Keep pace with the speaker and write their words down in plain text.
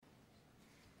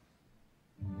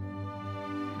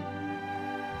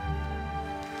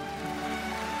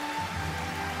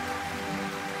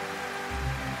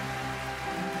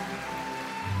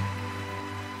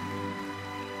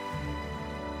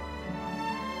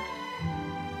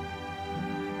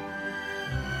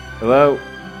Hello,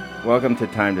 welcome to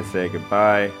Time to Say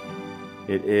Goodbye.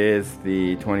 It is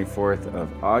the 24th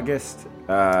of August.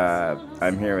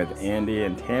 I'm here with Andy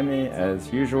and Tammy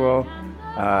as usual. We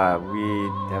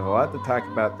have a lot to talk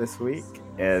about this week,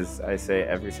 as I say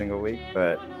every single week,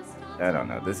 but I don't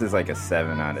know. This is like a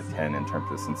 7 out of 10 in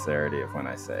terms of sincerity of when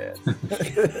I say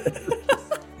it.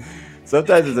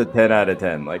 Sometimes it's a 10 out of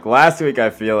 10. Like last week, I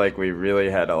feel like we really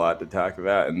had a lot to talk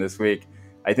about, and this week,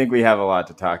 I think we have a lot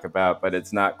to talk about, but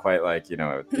it's not quite like,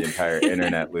 the entire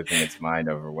internet losing its mind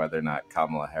over whether or not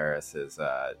Kamala Harris is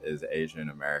Asian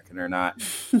American or not.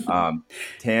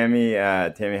 Tammy, how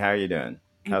are you doing?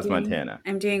 How's Montana?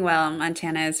 I'm doing well.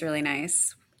 Montana is really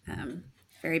nice,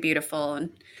 very beautiful, and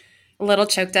a little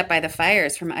choked up by the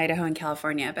fires from Idaho and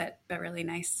California, but really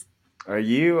nice. Are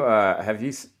you?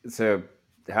 So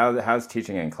how's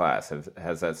teaching in class?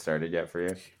 Has that started yet for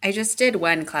you? I just did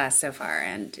one class so far,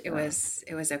 and it was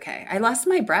okay. I lost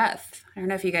my breath. I don't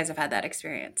know if you guys have had that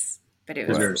experience, but it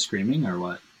Because we was were screaming or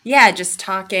what? yeah, just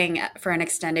talking for an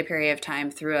extended period of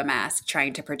time through a mask,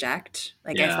 trying to project.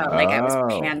 Like I Yeah. felt like I was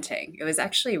Oh, panting. It was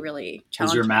actually really Is your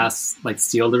challenging. mask like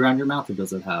sealed around your mouth, or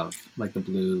does it have like the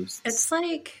blue It's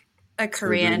like a surgery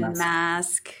Korean mask?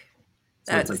 mask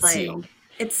So it's that's like sealed.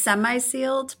 it's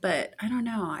semi-sealed, but I don't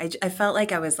know. I felt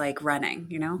like I was like running,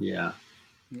 you know? Yeah.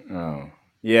 oh,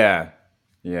 yeah,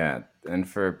 yeah. And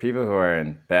for people who are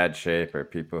in bad shape or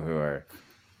people who are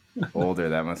older,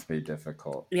 that must be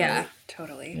difficult, Yeah, right?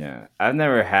 totally. Yeah. I've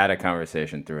never had a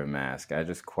conversation through a mask. I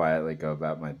just quietly go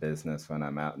about my business when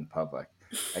I'm out in public.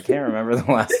 I can't remember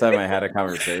the last time I had a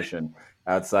conversation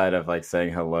outside of like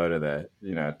saying hello to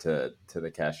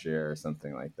the cashier or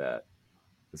something like that.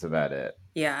 That's about it.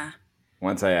 Yeah.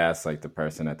 Once I asked like the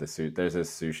person at there's this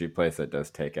sushi place that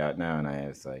does takeout now, and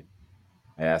I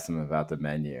asked them about the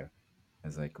menu. I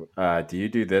was like, "Do you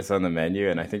do this on the menu?"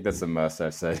 And I think that's the most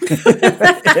I've said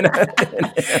in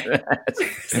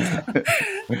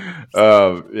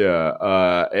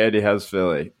yeah. Andy, how's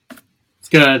Philly? It's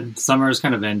good. Summer is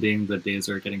kind of ending. The days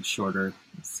are getting shorter.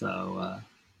 So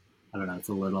I don't know. It's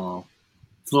a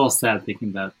little sad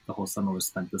thinking that the whole summer was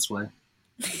spent this way.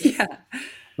 Yeah.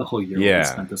 The whole year will be Yeah,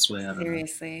 spent this way. I don't know.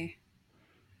 Seriously.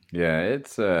 yeah.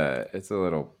 It's a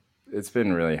little. It's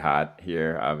been really hot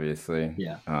here, obviously.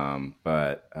 Yeah.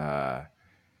 But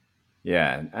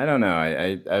yeah, I don't know.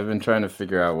 I've been trying to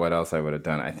figure out what else I would have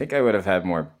done. I think I would have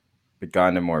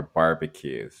gone to more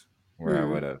barbecues where I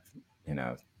Hmm. would have, you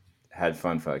know, had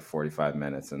fun for like 45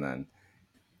 minutes and then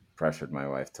pressured my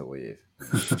wife to leave. And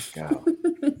I was like,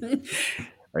 go.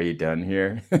 Are you done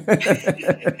here?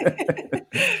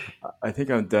 I think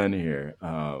I'm done here.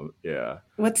 Yeah.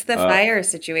 What's the Uh, fire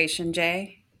situation,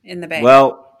 Jay, in the Bay?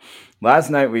 well, last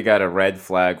night we got a red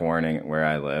flag warning where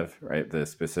I live, right? The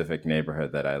specific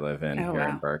neighborhood that I live in Oh, here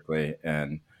in wow. Berkeley,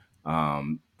 and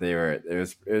it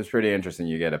was pretty interesting.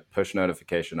 You get a push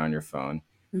notification on your phone,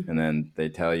 and Hmm. then they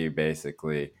tell you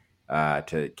basically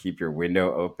to keep your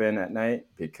window open at night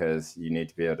because you need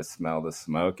to be able to smell the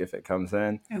smoke if it comes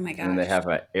in. Oh my And then they gosh. have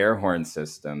an air horn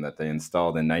system that they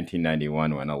installed in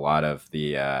 1991 when a lot of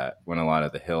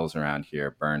the hills around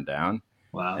here burned down,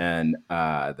 Wow. and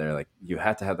they're like, you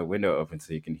have to have the window open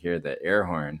so you can hear the air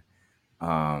horn.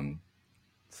 Um,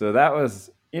 so that was,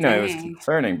 it was Dang.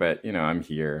 concerning, but I'm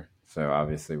here, so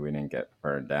obviously we didn't get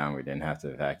burned down. We didn't have to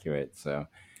evacuate, so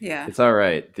Yeah. it's all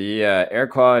right. The air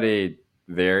quality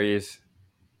varies.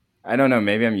 I don't know.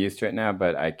 Maybe I'm used to it now,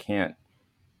 but I can't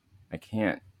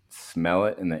smell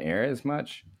it in the air as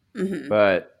much. Hmm.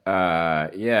 But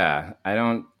yeah, I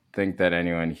don't think that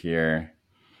anyone here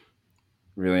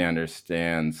really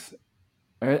understands.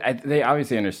 They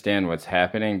obviously understand what's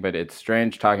happening, but it's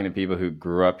strange talking to people who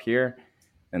grew up here,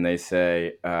 and they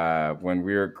say when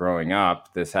we were growing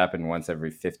up, this happened once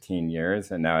every 15 years,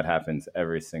 and now it happens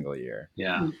every single year.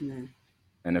 Yeah. Hmm.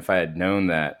 And if I had known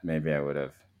that, maybe I would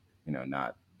have,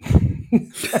 not.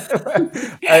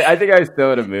 I think I still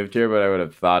would have moved here, but I would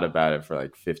have thought about it for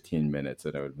like 15 minutes,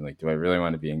 and I would be like, do I really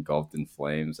want to be engulfed in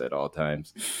flames at all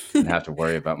times and have to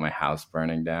worry about my house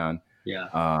burning down? Yeah.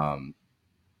 Um,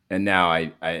 and now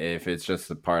if it's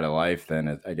just a part of life,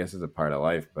 then I guess it's a part of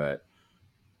life. But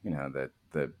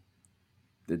that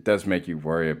it does make you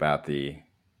worry about the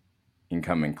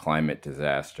incoming climate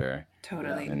disaster Yeah.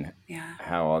 Totally. and Yeah.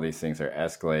 how all these things are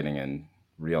escalating in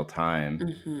real time.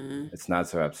 Hmm. It's not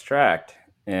so abstract,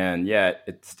 and yet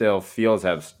it still feels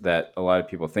that a lot of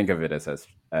people think of it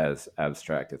as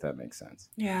abstract, if that makes sense.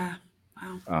 Yeah.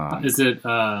 Wow. Is it?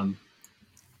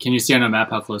 Can you see on a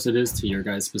map how close it is to your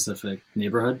guys' specific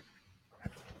neighborhood?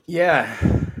 Yeah,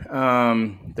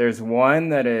 there's one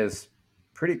that is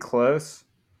pretty close.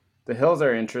 The hills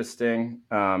are interesting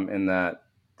in that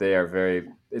they are very.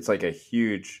 It's like a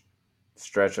huge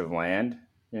stretch of land,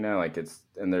 like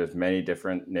and there's many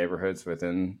different neighborhoods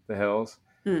within the hills,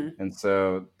 and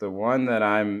so the one that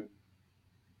I'm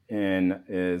in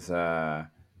is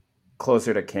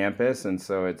closer to campus, and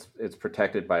so it's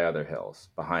protected by other hills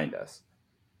behind us.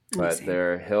 But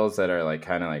there are hills that are like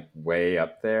kind of like way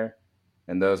up there,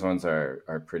 and those ones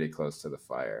are pretty close to the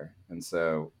fire, and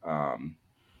so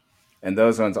and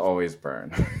those ones always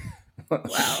burn.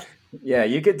 Wow. Yeah,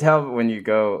 you could tell when you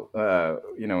go,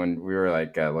 when we were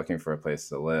like looking for a place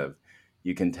to live,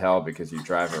 you can tell because you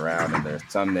drive around and there's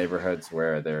some neighborhoods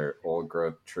where they're old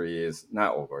growth trees,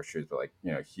 not old growth trees, but like,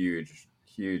 huge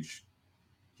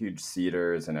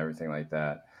cedars and everything like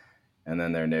that. And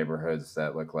then there are neighborhoods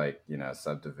that look like,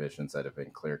 subdivisions that have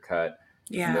been clear cut.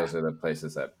 Yeah. And those are the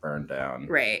places that burned down.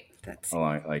 Right. That's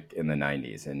along like in the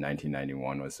 90s. In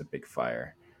 1991 was a big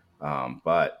fire.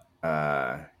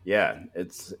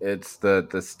 It's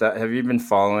the stuff. Have you been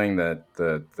following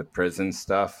the prison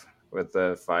stuff with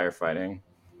the firefighting?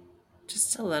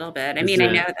 just a little bit. I mean,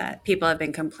 I know that people have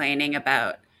been complaining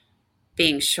about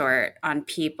being short on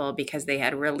people because they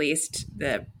had released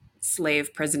the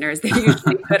slave prisoners they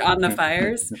usually put on the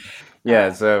fires.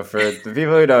 Yeah, so for the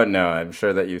people who don't know, I'm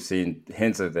sure that you've seen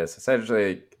hints of this.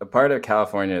 Essentially, a part of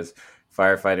California's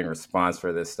firefighting response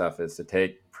for this stuff is to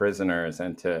take prisoners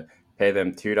and to pay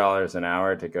them $2 an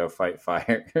hour to go fight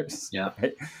fires. Yeah.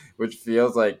 Right? Which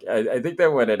feels like, I think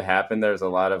that when it happened, there's a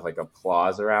lot of like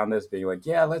applause around this, being like,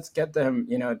 yeah, let's get them,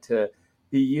 to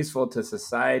be useful to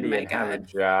society and have a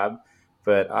job.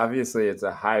 But obviously it's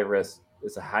a high risk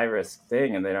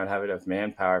thing, and they don't have enough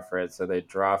manpower for it. So they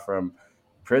draw from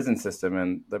prison system.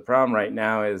 And the problem right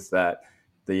now is that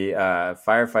the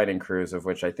firefighting crews, of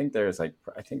which I think there's like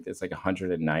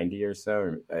 190 or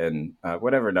so, and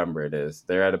whatever number it is,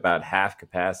 they're at about half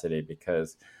capacity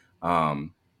because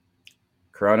coronavirus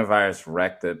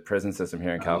wrecked the prison system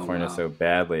here in California so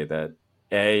badly that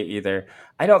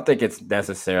I don't think it's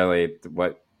necessarily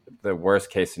what the worst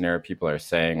case scenario people are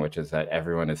saying, which is that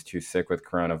everyone is too sick with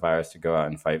coronavirus to go out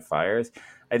and fight fires.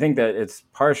 I think that it's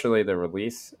partially the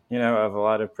release, of a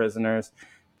lot of prisoners,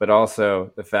 but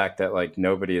also the fact that like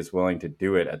nobody is willing to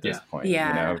do it at this point,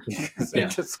 because they're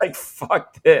just like,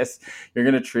 fuck this. You're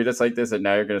going to treat us like this, and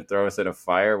now you're going to throw us in a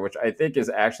fire, which I think is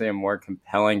actually a more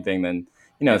compelling thing than,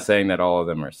 saying that all of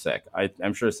them are sick.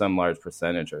 I'm sure some large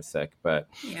percentage are sick, but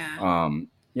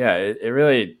it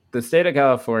really, the state of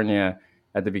California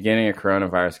at the beginning of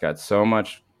coronavirus got so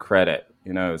much credit.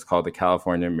 It was called the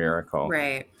California Miracle.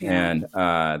 Right. Yeah. And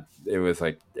it was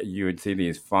like you would see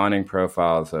these fawning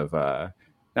profiles of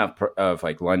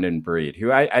like London Breed,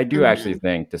 who I do actually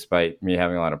think, despite me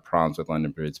having a lot of problems with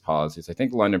London Breed's policies, I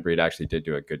think London Breed actually did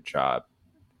do a good job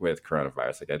with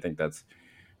coronavirus. Like I think that's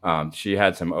she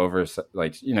had some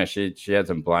she had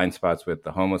some blind spots with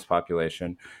the homeless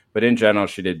population, but in general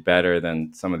she did better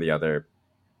than some of the other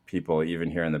people, even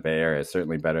here in the Bay Area,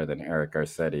 certainly better than Eric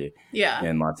Garcetti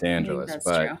in Los Angeles.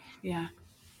 But true. Yeah.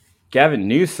 Gavin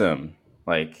Newsom,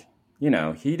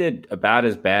 he did about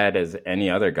as bad as any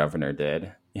other governor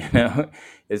did.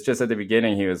 It's just at the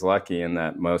beginning he was lucky in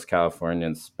that most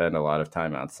Californians spend a lot of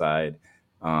time outside,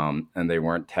 and they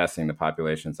weren't testing the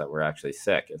populations that were actually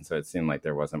sick, and so it seemed like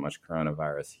there wasn't much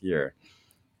coronavirus here.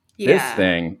 This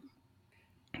thing,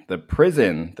 the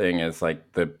prison thing, is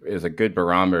a good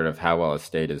barometer of how well a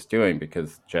state is doing,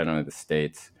 because generally the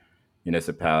states,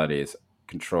 municipalities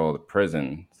control the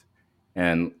prisons.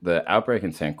 And the outbreak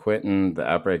in San Quentin, the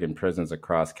outbreak in prisons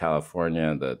across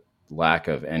California, the lack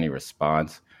of any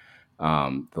response,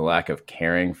 the lack of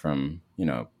caring from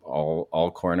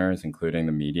all corners, including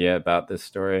the media, about this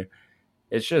story,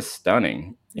 it's just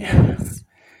stunning. Yes.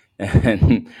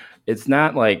 And it's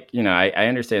not like, I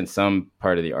understand some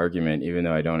part of the argument, even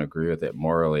though I don't agree with it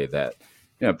morally, that,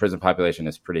 prison population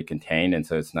is pretty contained. And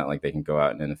so it's not like they can go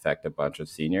out and infect a bunch of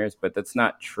seniors, but that's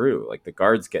not true. Like the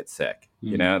guards get sick,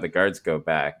 the guards go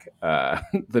back.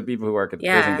 The people who work at the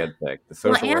prison get sick. The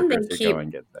social workers who go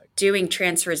and get sick. Doing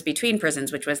transfers between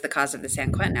prisons, which was the cause of the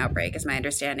San Quentin outbreak, is my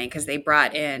understanding, because they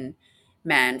brought in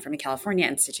men from a California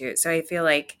institute. So I feel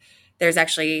like there's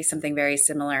actually something very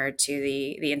similar to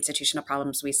the institutional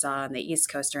problems we saw on the East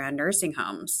Coast around nursing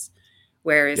homes,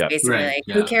 where it's basically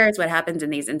who cares what happens in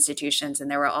these institutions?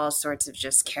 And there were all sorts of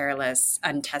just careless,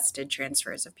 untested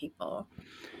transfers of people.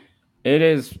 It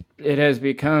has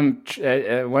become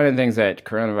one of the things that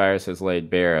coronavirus has laid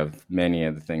bare, of many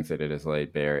of the things that it has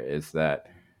laid bare, is that,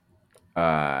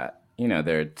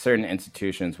 there are certain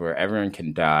institutions where everyone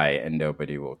can die and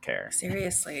nobody will care.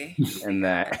 Seriously. And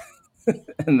that...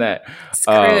 and that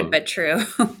screwed but true.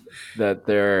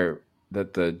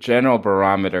 that the general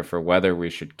barometer for whether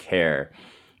we should care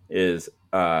is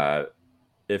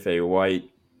if a white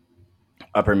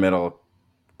upper middle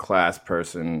class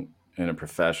person in a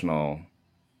professional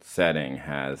setting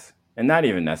has, and not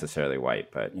even necessarily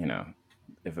white, but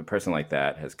if a person like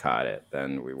that has caught it,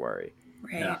 then we worry.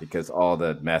 Right. Because all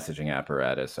the messaging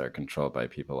apparatus are controlled by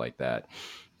people like that.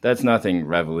 That's nothing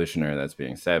revolutionary that's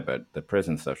being said, but the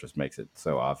prison stuff just makes it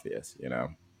so obvious, Yeah.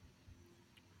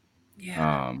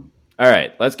 All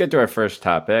right, let's get to our first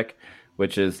topic,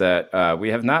 which is that we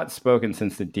have not spoken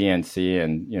since the DNC.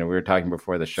 And, we were talking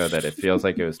before the show that it feels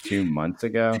like it was 2 months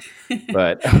ago,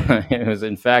 but it was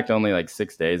in fact only like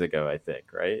 6 days ago, I think,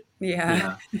 right?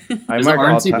 Yeah. Is the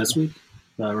RNC this week,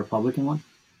 the Republican one?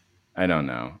 I don't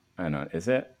know. Is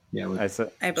it? Yeah,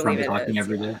 I believe it talking is.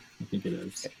 every day. I think it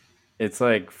is. It's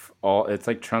like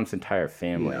Trump's entire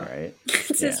family, right?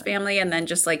 It's his family, and then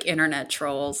just like internet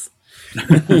trolls.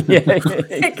 Yeah,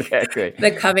 exactly.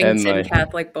 The Covington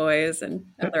Catholic boys and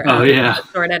other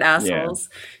assorted assholes.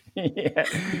 Yeah,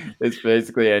 it's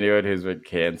basically anyone who's been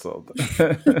canceled.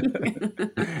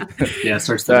 Yeah,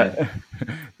 starts today.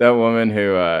 That woman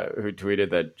who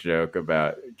tweeted that joke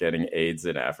about getting AIDS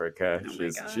in Africa.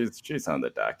 She's on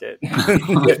the docket.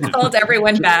 Called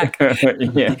everyone back.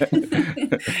 Yeah,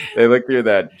 they look through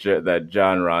that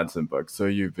John Ronson book. So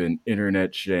you've been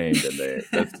internet shamed, and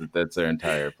that's their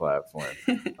entire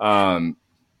platform.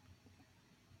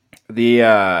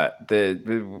 There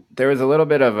was a little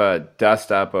bit of a dust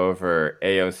up over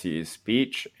AOC's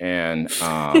speech, and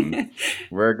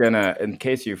we're gonna, in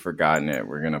case you've forgotten it,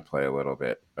 we're gonna play a little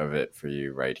bit of it for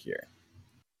you right here.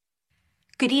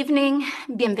 Good evening,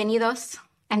 bienvenidos,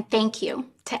 and thank you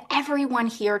to everyone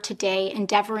here today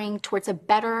endeavoring towards a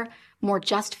better, more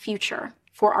just future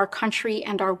for our country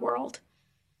and our world.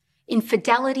 In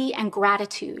fidelity and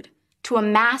gratitude to a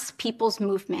mass people's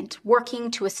movement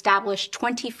working to establish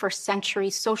 21st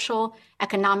century social,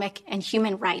 economic, and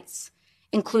human rights,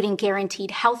 including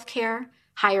guaranteed health care,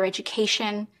 higher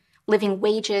education, living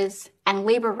wages, and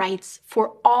labor rights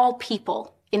for all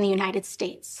people in the United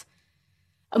States.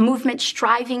 A movement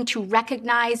striving to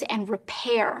recognize and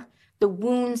repair the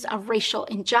wounds of racial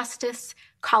injustice,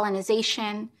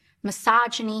 colonization,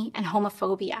 misogyny, and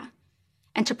homophobia,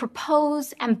 and to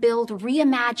propose and build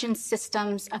reimagined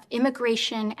systems of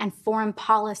immigration and foreign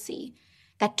policy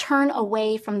that turn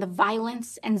away from the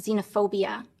violence and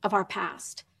xenophobia of our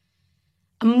past.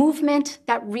 A movement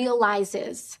that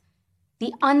realizes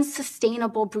the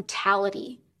unsustainable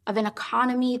brutality of an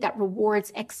economy that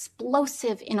rewards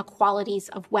explosive inequalities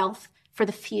of wealth for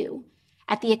the few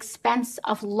at the expense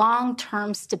of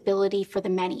long-term stability for the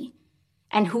many,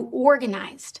 and who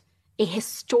organized a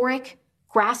historic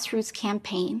grassroots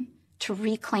campaign to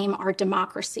reclaim our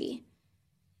democracy.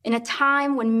 In a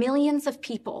time when millions of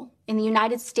people in the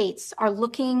United States are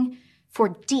looking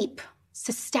for deep,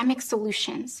 systemic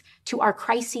solutions to our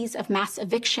crises of mass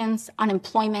evictions,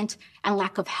 unemployment, and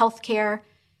lack of health care,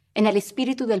 en el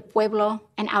espíritu del pueblo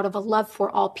and out of a love for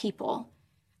all people,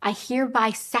 I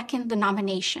hereby second the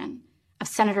nomination of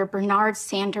Senator Bernard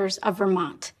Sanders of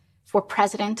Vermont for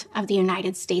President of the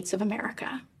United States of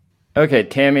America. Okay,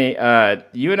 Tammy,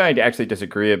 you and I actually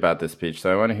disagree about this speech, so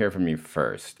I want to hear from you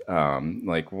first.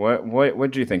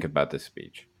 What did you think about this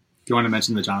speech? Do you want to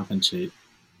mention the Jonathan Chait?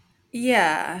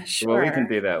 Yeah, sure. Well, we can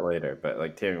do that later,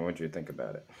 but Tammy, what did you think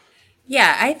about it?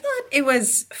 Yeah, I thought it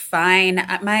was fine.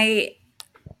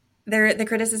 The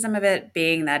criticism of it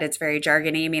being that it's very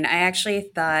jargony. I mean, I actually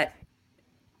thought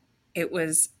it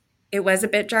was a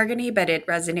bit jargony, but it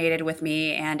resonated with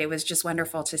me, and it was just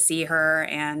wonderful to see her.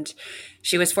 And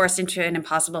she was forced into an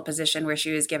impossible position where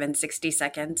she was given 60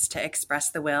 seconds to express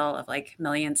the will of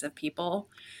millions of people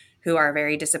who are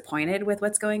very disappointed with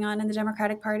what's going on in the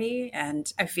Democratic Party.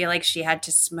 And I feel like she had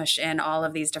to smush in all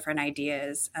of these different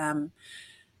ideas. But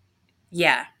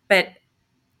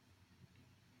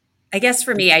I guess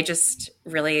for me, I just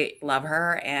really love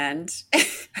her, and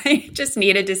I just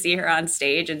needed to see her on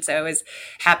stage. And so I was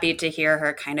happy to hear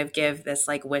her kind of give this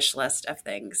wish list of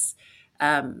things.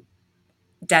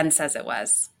 Den says it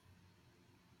was.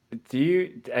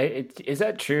 Is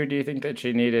that true? Do you think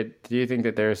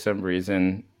that there's some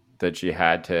reason that she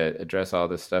had to address all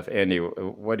this stuff? Andy,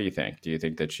 what do you think? Do you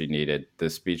think that the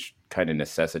speech kind of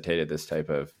necessitated this type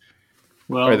of,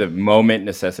 or the moment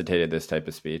necessitated this type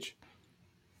of speech?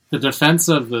 The defense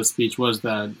of the speech was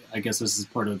that, I guess this is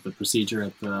part of the procedure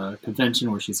at the convention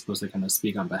where she's supposed to kind of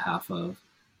speak on behalf of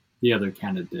the other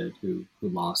candidate who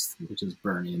lost, which is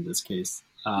Bernie in this case.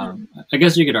 I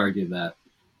guess you could argue that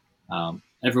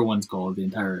everyone's goal of the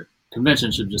entire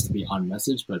convention should just be on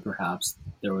message, but perhaps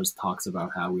there was talks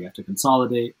about how we have to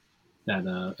consolidate,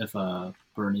 that if a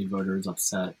Bernie voter is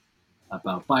upset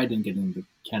about Biden getting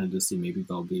candidacy, maybe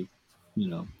they'll be,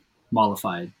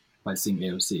 mollified by seeing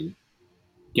AOC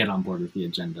get on board with the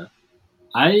agenda.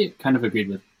 I kind of agreed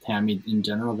with Tammy in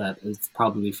general that it's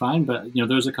probably fine, but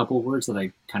there's a couple of words that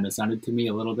I kind of sounded to me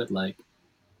a little bit like,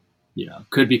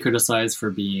 could be criticized for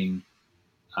being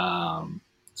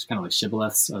it's kind of like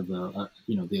shibboleths of the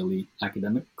the elite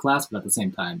academic class, but at the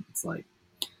same time, it's like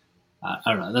I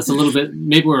don't know. That's a little bit,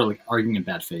 maybe we're like arguing in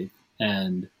bad faith,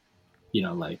 and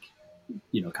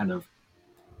kind of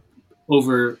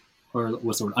over, or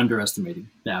what's the word, underestimating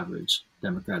the average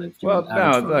Democratic. Well,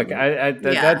 no, look,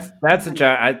 that's a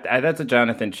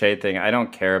Jonathan Chait thing. I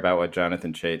don't care about what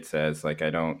Jonathan Chait says. Like, I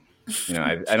don't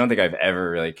think I've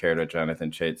ever really cared what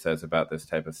Jonathan Chait says about this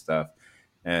type of stuff.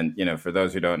 And, for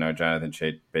those who don't know, Jonathan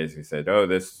Chait basically said, oh,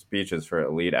 this speech is for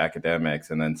elite academics.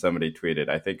 And then somebody tweeted,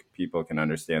 I think people can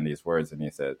understand these words. And he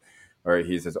says,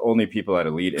 only people at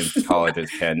elite colleges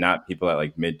can, not people at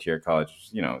like mid-tier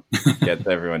colleges, gets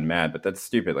everyone mad. But that's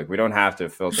stupid. Like, we don't have to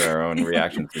filter our own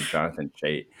reactions to Jonathan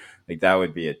Chait. Like, that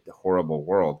would be a horrible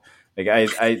world. Like,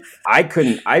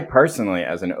 I personally,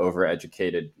 as an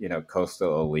overeducated,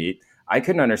 coastal elite, I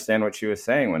couldn't understand what she was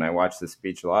saying when I watched the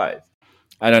speech live.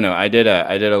 I don't know. I did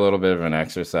a little bit of an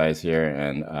exercise here,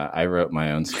 and I wrote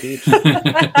my own speech.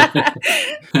 I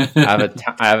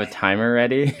have a timer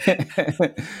ready,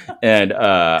 and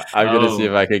I'm gonna see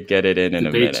if I could get it in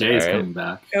a minute. Jay's coming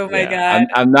back. Oh my god!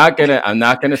 I'm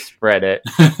not gonna spread it,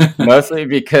 mostly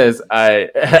because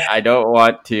I don't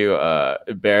want to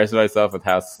embarrass myself with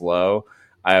how slow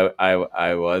I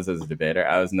was as a debater.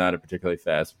 I was not a particularly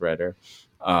fast spreader.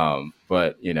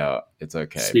 But it's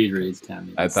okay. Speed reads,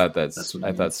 Tammy. I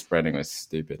thought spreading was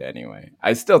stupid anyway.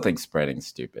 I still think spreading's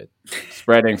stupid.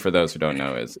 Spreading, for those who don't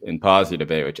know, is in Policy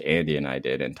Debate, which Andy and I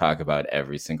did and talk about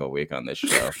every single week on this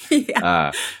show.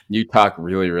 Yeah. You talk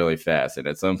really, really fast, and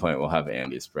at some point we'll have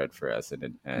Andy spread for us.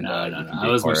 And no. I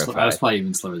was probably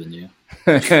even slower than you.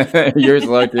 You're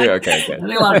slow too? Okay, good. I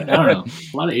think I don't know.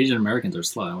 A lot of Asian Americans are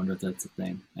slow. I wonder if that's a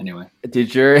thing. Anyway.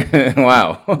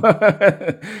 Wow.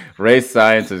 Race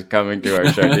science is coming to our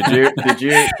show.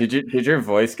 Did your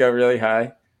voice go really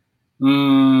high?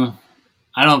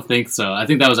 I don't think so. I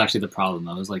think that was actually the problem.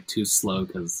 I was like too slow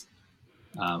because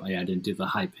I didn't do the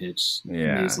high pitch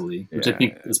nasally, which I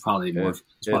think is probably more. It's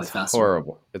probably faster.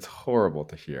 Horrible. It's horrible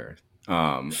to hear.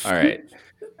 All right.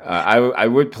 I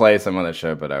would play some on the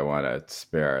show, but I want to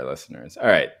spare our listeners. All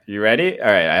right. You ready? All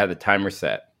right. I have the timer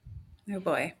set. Oh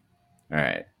boy. All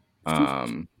right.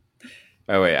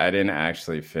 Oh wait, I didn't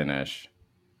actually finish.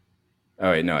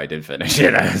 Oh wait, no, I did finish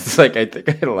it. I was like, I think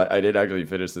I did actually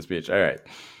finish the speech. All right.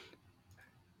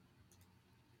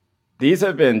 These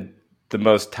have been the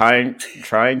most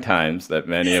trying times that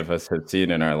many of us have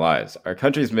seen in our lives. Our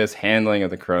country's mishandling of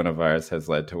the coronavirus has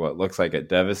led to what looks like a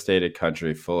devastated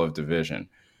country full of division.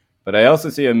 But I also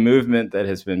see a movement that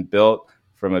has been built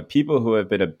from a people who have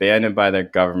been abandoned by their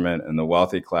government and the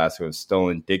wealthy class who have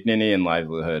stolen dignity and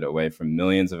livelihood away from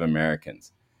millions of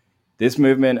Americans. This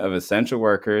movement of essential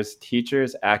workers,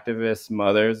 teachers, activists,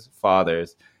 mothers,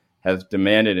 fathers, has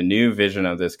demanded a new vision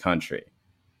of this country.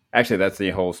 Actually, that's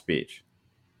the whole speech.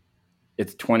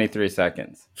 It's 23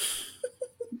 seconds.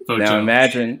 Now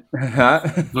imagine...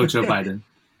 Vote Joe Biden.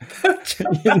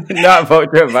 Not vote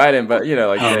Joe Biden, but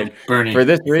saying, Bernie. For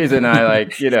this reason, I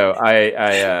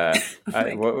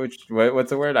what's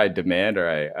the word? I demand, or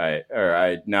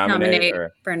I nominate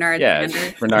or Bernard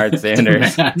Sanders. Bernard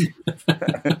Sanders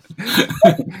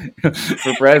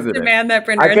for president. Demand that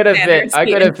Bernard I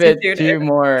could have fit two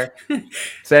more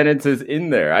sentences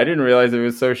in there. I didn't realize it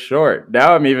was so short.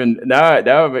 Now I'm even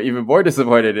more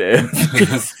disappointed in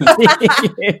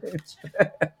it.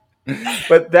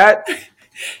 But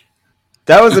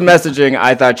that was the messaging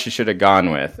I thought she should have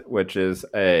gone with, which is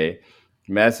a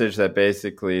message that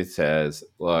basically says,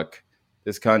 look,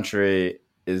 this country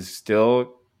is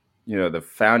still, the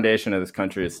foundation of this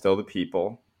country is still the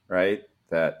people, right?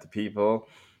 That the people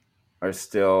are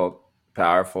still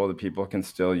powerful, the people can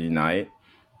still unite,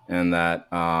 and that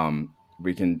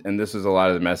we can, and this is a lot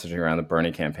of the messaging around the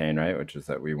Bernie campaign, right? Which is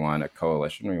that we want a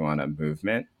coalition, we want a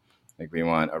movement, like we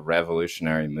want a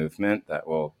revolutionary movement that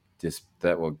will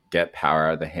get power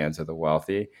out of the hands of the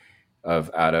wealthy,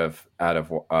 out of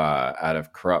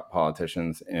corrupt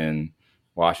politicians in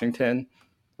Washington.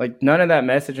 Like, none of that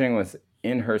messaging was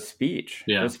in her speech.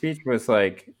 Yeah. Her speech was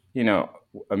like,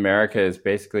 America is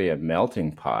basically a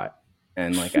melting pot,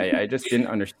 and like I just didn't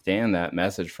understand that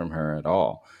message from her at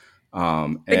all.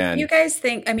 But do you guys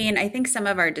think? I mean, I think some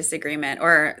of our disagreement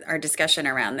or our discussion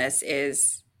around this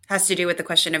has to do with the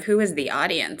question of who is the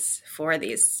audience for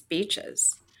these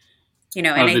speeches. And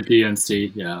the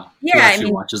DNC, yeah. Who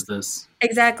actually watches this?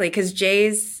 Exactly, because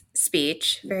Jay's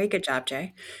speech, very good job,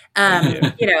 Jay,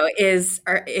 Yeah. is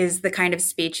the kind of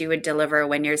speech you would deliver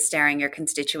when you're staring your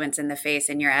constituents in the face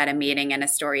and you're at a meeting in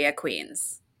Astoria,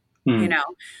 Queens.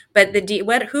 But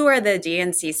who are the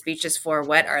DNC speeches for?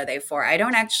 What are they for? I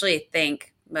don't actually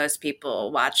think most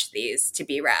people watch these to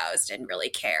be roused and really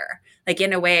care. Like,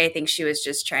 in a way, I think she was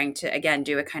just trying to, again,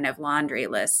 do a kind of laundry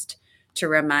list to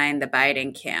remind the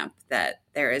Biden camp that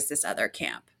there is this other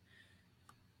camp.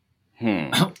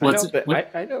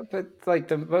 I know, but like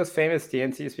the most famous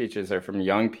DNC speeches are from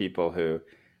young people who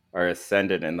are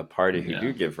ascendant in the party who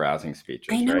do give rousing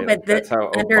speeches. I know, right? but like, that's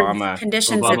how under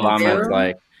conditions Obama's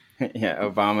like,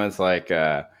 Obama's like,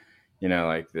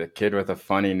 like the kid with a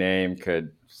funny name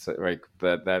could, like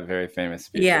that very famous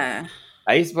speech. Yeah.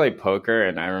 I used to play poker,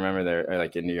 and I remember there,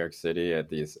 like in New York City, at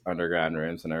these underground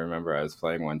rooms, and I remember I was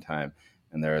playing one time,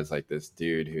 and there was like this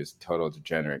dude who's a total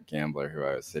degenerate gambler who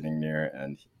I was sitting near,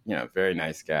 and very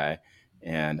nice guy,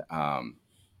 and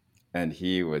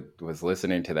he was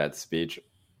listening to that speech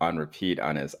on repeat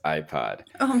on his iPod.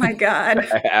 Oh my God.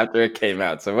 After it came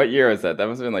out. So what year was that? That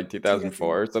must have been like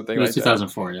 2004 or something like that. It was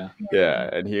 2004, yeah. Yeah,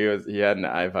 and he had an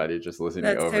iPod. He just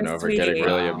listening over and over, getting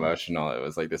really emotional. It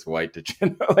was like this white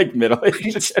degenerate, like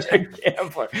middle-aged degenerate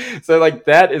gambler. So like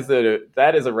that is a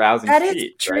rousing speech. That is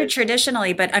true, right?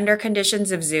 Traditionally, but under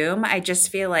conditions of Zoom, I just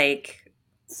feel like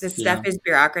this stuff is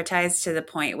bureaucratized to the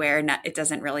point where it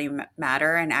doesn't really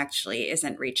matter and actually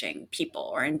isn't reaching people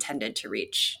or intended to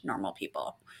reach normal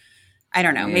people. I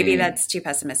don't know. Maybe that's too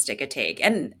pessimistic a take.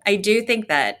 And I do think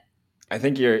that I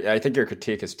think your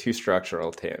critique is too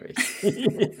structural, Tammy.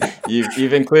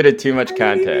 You've included too much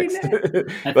context.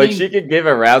 Like she could give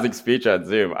a rousing speech on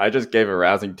Zoom. I just gave a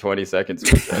rousing 20-second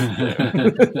speech on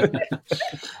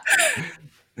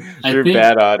Zoom.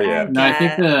 Bad audio. No, I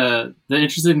think the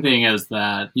interesting thing is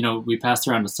that, we passed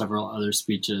around to several other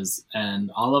speeches, and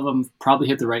all of them probably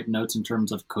hit the right notes in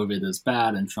terms of COVID is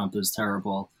bad and Trump is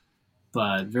terrible,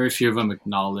 but very few of them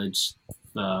acknowledge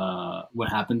what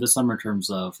happened this summer in terms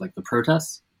of like the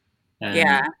protests. And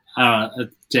I don't know,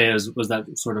 Jay, was that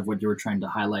sort of what you were trying to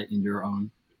highlight in your own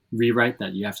rewrite,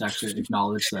 that you have to actually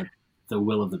acknowledge that the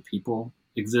will of the people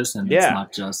exists and it's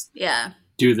not just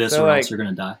do this or else you're going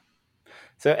to die?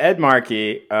 So Ed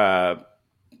Markey, put out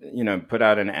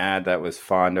an ad that was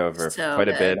fawned over quite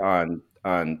a bit on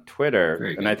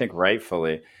Twitter, and I think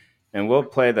rightfully. And we'll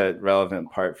play the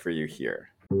relevant part for you here.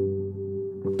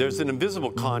 There's an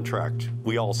invisible contract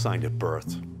we all signed at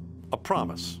birth, a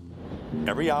promise.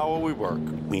 Every hour we work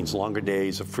means longer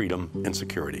days of freedom and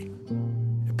security.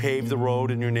 It paved the road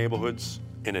in your neighborhoods,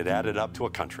 and it added up to a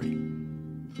country.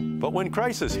 But when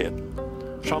crisis hit,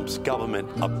 Trump's government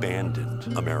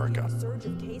abandoned America.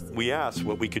 We asked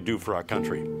what we could do for our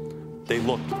country. They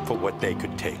looked for what they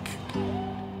could take.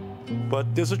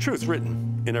 But there's a truth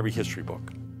written in every history book.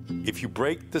 If you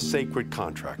break the sacred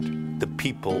contract, the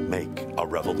people make a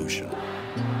revolution.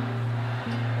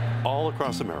 All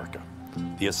across America,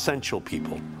 the essential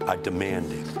people are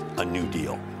demanding a new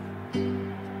deal.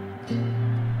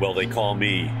 Well, they call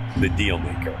me the deal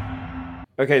maker.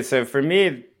 Okay, so for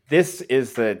me, this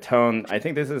is the tone. I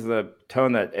think this is the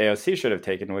tone that AOC should have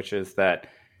taken, which is that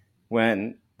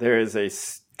when there is a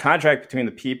contract between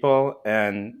the people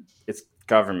and its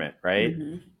government, right?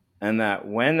 Mm-hmm. And that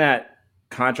when that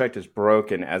contract is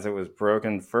broken, as it was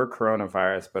broken for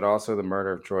coronavirus, but also the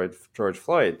murder of George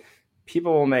Floyd,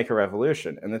 people will make a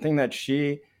revolution. And the thing that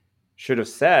she should have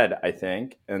said, I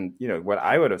think, and what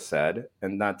I would have said,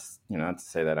 and not to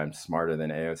say that I'm smarter than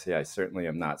AOC. I certainly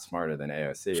am not smarter than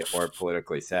AOC or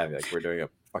politically savvy. Like, we're doing a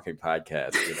fucking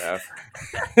podcast,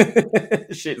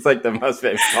 She's like the most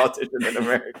famous politician in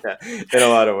America in a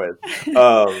lot of ways.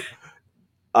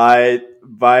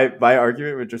 My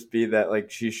argument would just be that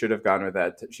like she should have gone with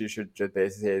that. She should just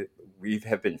basically say we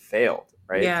have been failed,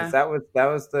 right? Because that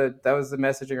was the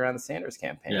messaging around the Sanders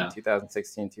campaign in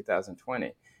 2016,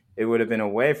 2020. It would have been a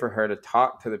way for her to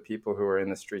talk to the people who were in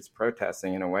the streets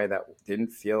protesting in a way that didn't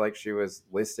feel like she was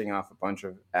listing off a bunch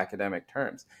of academic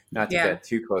terms. Not to get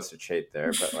too close to Chait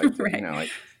there, but like right. Like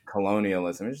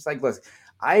colonialism. It's just like, listen,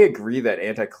 I agree that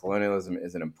anti-colonialism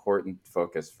is an important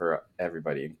focus for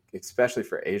everybody, especially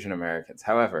for Asian Americans.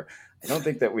 However, I don't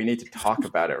think that we need to talk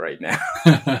about it right now,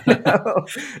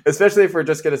 especially if we're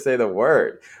just going to say the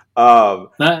word.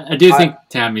 I do think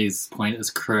Tammy's point is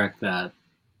correct that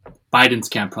Biden's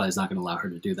camp probably is not going to allow her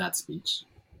to do that speech.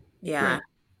 Yeah. Right?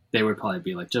 They would probably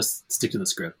be like, just stick to the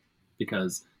script,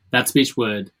 because that speech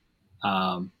would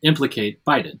implicate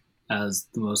Biden as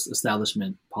the most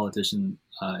establishment politician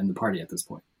in the party at this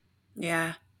point.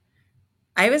 Yeah.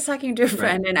 I was talking to a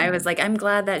friend and I was like, I'm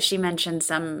glad that she mentioned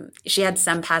she had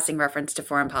some passing reference to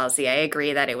foreign policy. I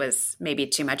agree that it was maybe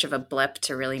too much of a blip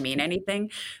to really mean anything.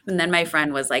 And then my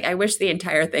friend was like, I wish the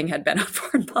entire thing had been on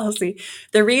foreign policy.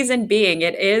 The reason being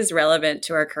it is relevant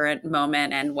to our current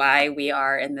moment and why we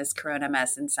are in this corona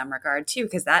mess in some regard too,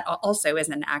 because that also is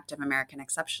an act of American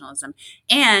exceptionalism.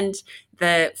 And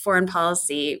the foreign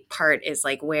policy part is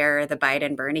like where the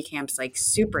Biden Bernie camps like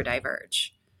super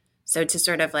diverge. So to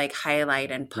sort of like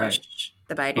highlight and push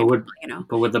the Biden,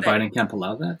 but would the Biden camp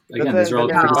allow that? Again, But these are all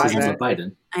the criticisms Biden- of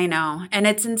Biden. I know. And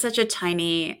it's in such a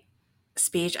tiny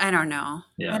speech. I don't know.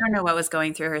 Yeah. I don't know what was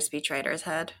going through her speechwriter's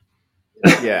head.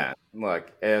 Yeah,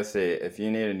 look, AOC, if you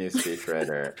need a new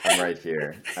speechwriter, I'm right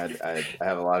here. I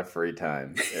have a lot of free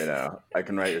time. You know, I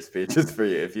can write your speeches for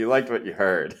you. If you liked what you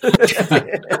heard, send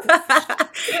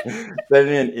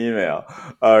me an email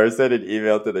or send an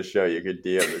email to the show. You could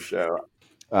DM the show.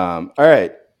 All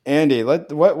right, Andy,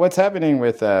 what's happening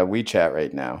with WeChat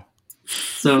right now?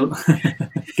 So,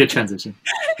 good transition.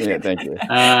 Yeah, thank you.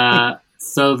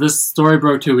 So this story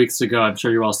broke 2 weeks ago. I'm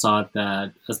sure you all saw it.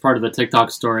 That as part of the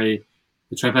TikTok story,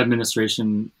 the Trump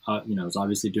administration, is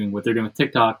obviously doing what they're doing with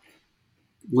TikTok,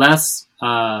 less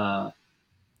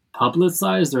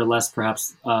publicized or less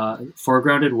perhaps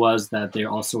foregrounded was that they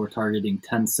also were targeting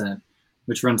Tencent,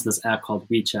 which runs this app called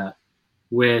WeChat,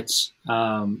 which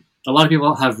a lot of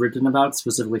people have written about,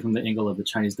 specifically from the angle of the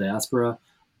Chinese diaspora.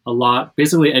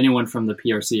 Basically anyone from the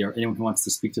PRC or anyone who wants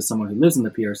to speak to someone who lives in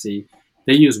the PRC,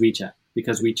 they use WeChat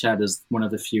because WeChat is one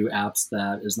of the few apps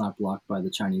that is not blocked by the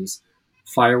Chinese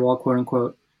firewall, quote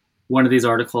unquote. One of these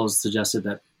articles suggested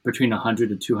that between 100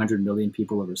 to 200 million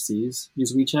people overseas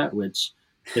use WeChat, which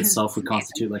itself would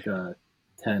constitute like a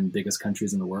 10 biggest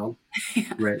countries in the world.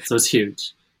 Yeah. Right. So it's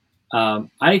huge.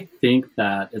 I think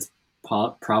that it's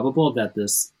probable that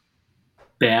this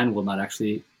ban will not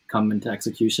actually come into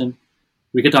execution.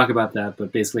 We could talk about that,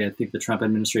 but basically I think the Trump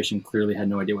administration clearly had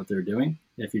no idea what they were doing.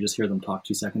 If you just hear them talk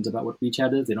 2 seconds about what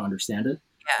WeChat is, they don't understand it.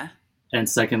 Yeah. And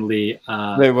secondly,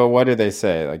 Well, what do they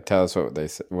say? Like, tell us what they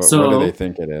say. What do they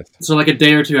think it is? So like a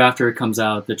day or two after it comes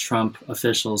out, the Trump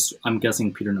officials, I'm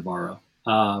guessing Peter Navarro,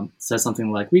 says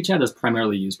something like WeChat is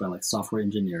primarily used by like software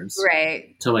engineers,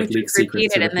 right, to like leak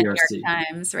secrets to the in the New PRC. York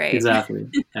Times, right? Exactly.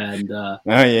 And Oh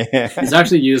yeah, it's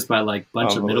actually used by like a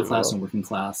bunch of Unbelievable. middle class and working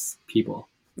class people.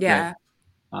 Yeah.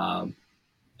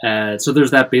 And so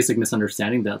there's that basic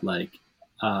misunderstanding that like,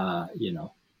 again,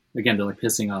 they're like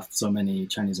pissing off so many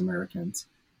Chinese Americans.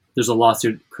 There's a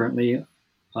lawsuit currently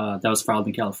that was filed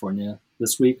in California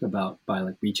this week by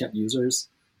like WeChat users.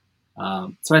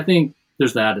 So I think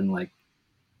there's that, and like,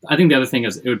 I think the other thing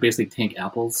is it would basically tank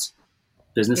Apple's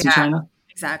business in China.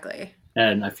 Exactly.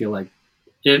 And I feel like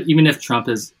even if Trump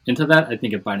is into that, I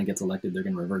think if Biden gets elected, they're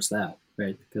going to reverse that,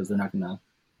 right? Because they're not going to.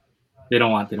 They don't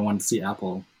want to see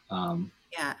Apple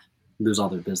lose all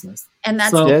their business. And that's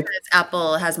So- because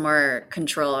Apple has more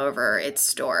control over its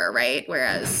store, right?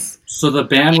 Whereas So the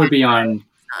ban would be on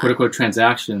quote unquote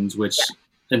transactions, which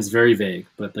is very vague,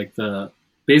 but like the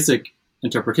basic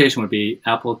interpretation would be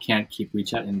Apple can't keep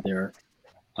WeChat in their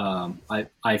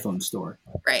iPhone store.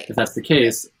 right. If that's the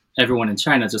case, everyone in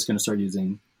China is just going to start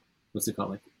using what's it called,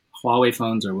 like Huawei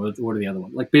phones, or what are the other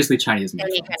ones? Like basically Chinese made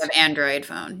Any phones. kind of Android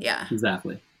phone, yeah.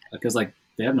 Exactly, because like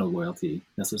they have no loyalty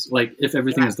necessarily. Like if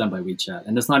everything is done by WeChat,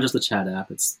 and it's not just a chat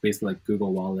app, it's basically like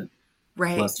Google Wallet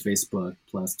Right. plus Facebook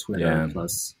plus Twitter Yeah.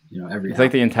 plus every. it's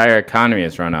like the entire economy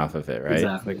is run off of it, right?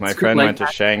 Exactly. Like my It's friend like- went to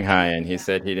Shanghai and he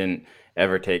said he didn't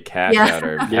ever take cash Yeah. out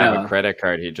or have Yeah. a credit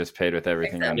card. He just paid with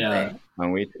everything on Yeah.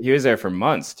 He was there for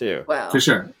months too. Wow. For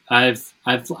sure. I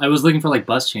was looking for like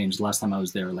bus change the last time I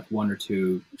was there, like 1 or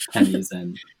 2 pennies,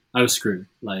 and I was screwed.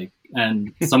 Like,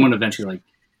 and someone eventually like,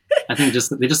 I think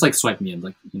they just like swiped me and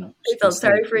like, I feel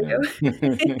sorry for you.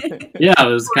 Yeah,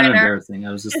 it was kind of Foreigner. embarrassing.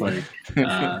 I was just like,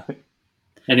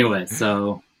 anyway,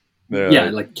 so They're yeah,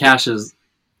 like, like cash is,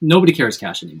 nobody carries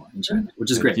cash anymore in China,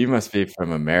 which is great. You must be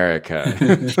from America.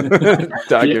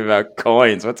 Talking about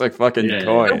coins. What's a fucking Yeah, yeah.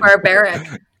 So coin? barbaric.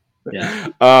 Yeah.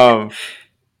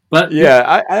 But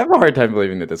yeah, I have a hard time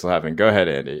believing that this will happen. Go ahead,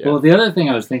 Andy. Yeah. Well, the other thing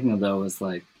I was thinking of though was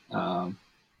like,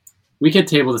 we could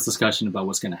table this discussion about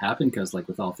what's going to happen because, like,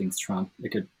 with all things Trump, it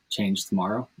could change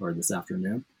tomorrow or this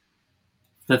afternoon.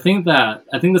 The thing that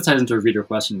I think this ties into a reader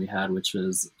question we had, which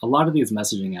is a lot of these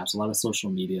messaging apps, a lot of social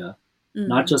media,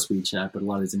 not just WeChat, but a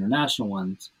lot of these international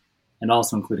ones, and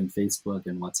also including Facebook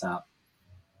and WhatsApp,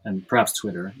 and perhaps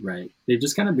Twitter, right? They've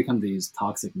just kind of become these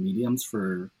toxic mediums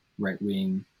for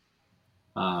right-wing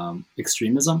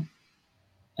extremism.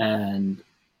 And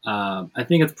I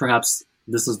think it's perhaps,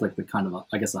 this is like the kind of,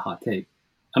 I guess, a hot take.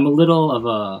 I'm a little of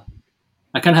a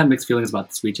I kind of have mixed feelings about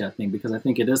this WeChat thing because I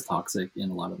think it is toxic in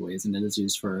a lot of ways, and it is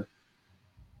used for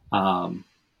a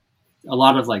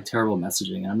lot of like terrible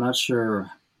messaging. And I'm not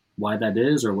sure why that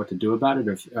is or what to do about it,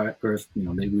 or if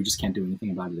maybe we just can't do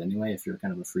anything about it anyway. If you're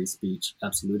kind of a free speech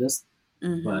absolutist,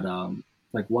 but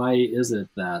like why is it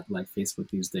that like Facebook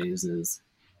these days is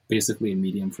basically a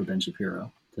medium for Ben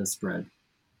Shapiro to spread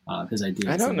his ideas?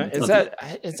 I don't know.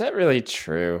 Is that really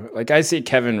true? Like I see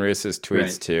Kevin Roos's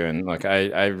tweets too, and look,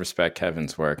 I respect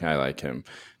Kevin's work. I like him,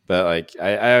 but like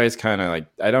I always kind of like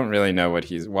I don't really know why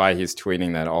he's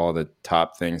tweeting that all the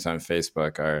top things on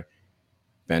Facebook are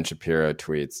Ben Shapiro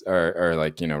tweets or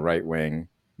like right wing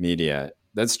media.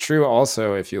 That's true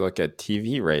also if you look at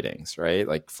TV ratings, right?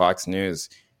 Like Fox News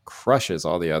crushes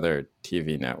all the other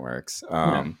TV networks.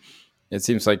 It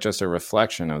seems like just a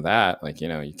reflection of that. Like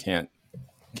you can't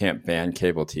ban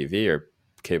cable TV or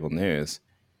cable news.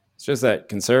 It's just that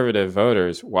conservative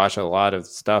voters watch a lot of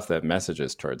stuff that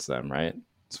messages towards them, right?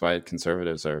 That's why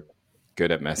conservatives are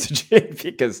good at messaging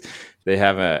because they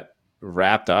have a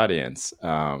wrapped audience.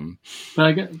 But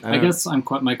I guess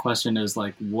my question is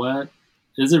like, what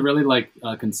is it really like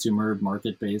a consumer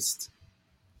market based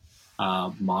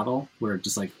model where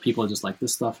just like people just like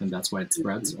this stuff and that's why it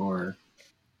spreads, or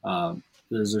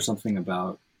is there something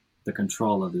about the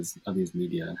control of these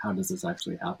media, and how does this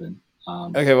actually happen?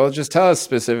 Okay, well, just tell us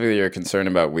specifically your concern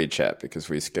about WeChat because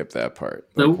we skipped that part.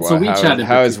 So WeChat,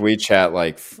 how is WeChat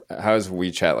like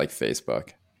Facebook?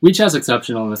 WeChat's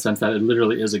exceptional in the sense that it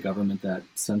literally is a government that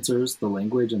censors the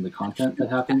language and the content that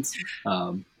happens.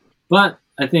 But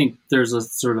I think there's a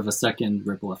sort of a second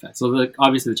ripple effect. So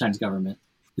obviously the Chinese government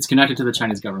is connected to the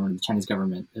Chinese government. The Chinese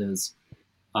government is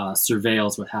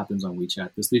surveils what happens on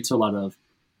WeChat. This leads to a lot of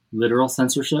literal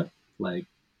censorship. Like,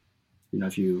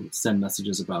 if you send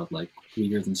messages about like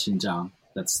Uyghurs in Xinjiang,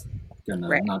 that's gonna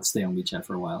not stay on WeChat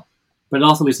for a while. But it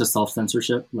also leads to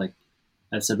self-censorship. Like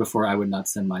I've said before, I would not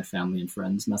send my family and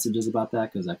friends messages about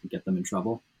that because I could get them in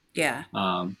trouble. Yeah.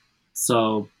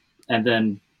 So, and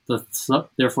then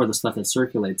therefore the stuff that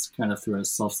circulates kind of through a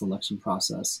self-selection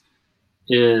process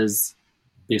is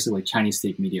basically Chinese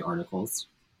state media articles.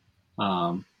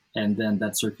 And then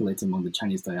that circulates among the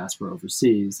Chinese diaspora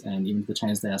overseas. And even the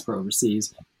Chinese diaspora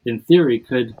overseas, in theory,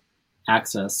 could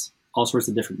access all sorts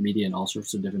of different media and all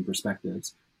sorts of different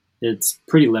perspectives. It's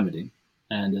pretty limiting,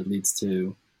 and it leads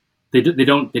to they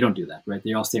don't do that, right?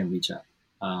 They all stay on WeChat.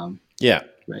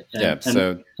 Right.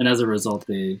 And as a result,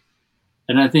 and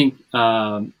I think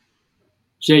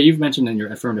Jay, you've mentioned in your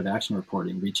affirmative action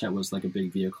reporting, WeChat was like a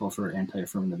big vehicle for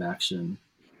anti-affirmative action.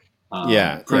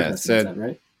 Is that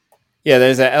right? Yeah,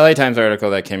 there's a LA Times article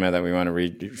that came out that we want to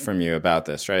read from you about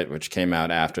this, right? Which came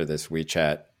out after this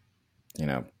WeChat,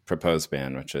 proposed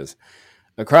ban, which is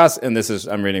across, and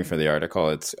I'm reading for the article,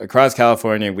 it's across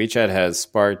California, WeChat has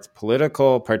sparked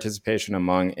political participation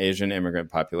among Asian immigrant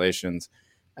populations.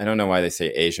 I don't know why they say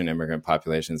Asian immigrant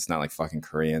populations. It's not like fucking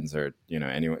Koreans or,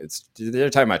 anyone. They're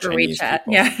talking about Chinese WeChat,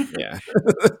 people. Yeah.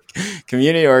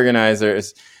 Community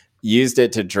organizers used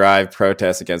it to drive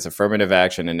protests against affirmative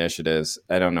action initiatives.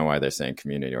 I don't know why they're saying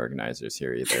community organizers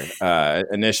here either.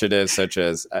 Initiatives such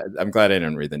as, I'm glad I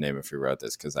didn't read the name if you wrote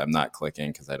this because I'm not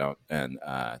clicking because I don't, and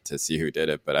to see who did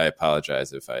it, but I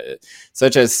apologize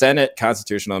such as Senate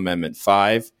Constitutional Amendment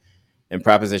 5 and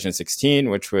Proposition 16,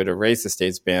 which would erase the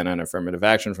state's ban on affirmative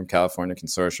action from California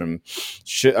Consortium,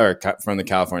 from the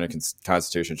California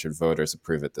Constitution should voters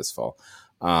approve it this fall.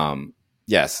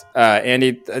 Yes,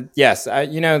 Andy. Yes,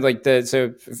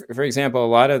 so for example, a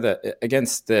lot of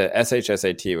against the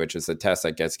SHSAT, which is the test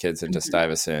that gets kids into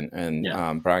Stuyvesant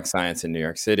and Bronx Science in New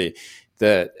York City,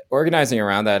 the organizing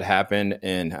around that happened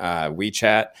in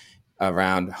WeChat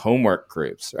around homework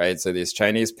groups, right? So these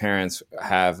Chinese parents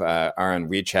are on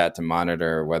WeChat to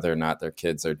monitor whether or not their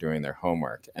kids are doing their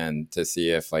homework and to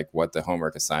see if what the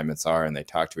homework assignments are, and they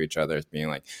talk to each other as being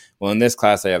like, well, in this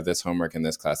class they have this homework, in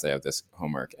this class they have this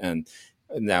homework, and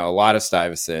now, a lot of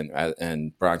Stuyvesant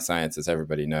and Bronx Science, as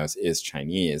everybody knows, is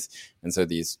Chinese. And so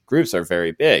these groups are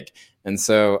very big. And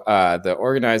so the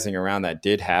organizing around that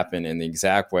did happen in the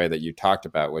exact way that you talked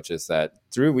about, which is that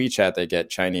through WeChat, they get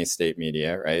Chinese state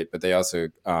media, right? But they also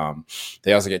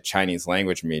get Chinese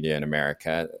language media in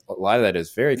America. A lot of that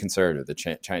is very conservative,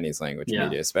 the Chinese language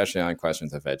media, especially on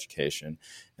questions of education.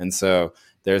 And so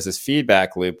there's this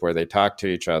feedback loop where they talk to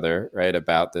each other, right,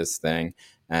 about this thing.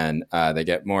 And they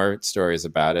get more stories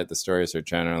about it. The stories are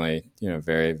generally,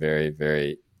 very, very,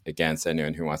 very against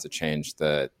anyone who wants to change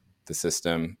the the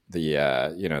system, the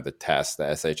the test, the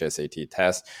SHSAT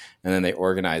test, and then they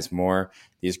organize more.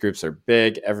 These groups are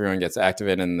big. Everyone gets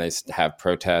activated, and they have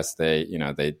protests. They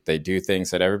do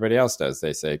things that everybody else does.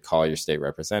 They say, call your state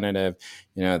representative.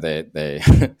 They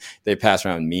they pass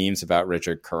around memes about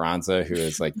Richard Carranza, who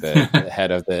is like the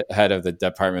head of the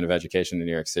Department of Education in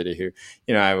New York City. Who,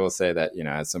 I will say that,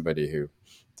 as somebody who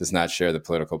does not share the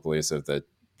political beliefs of the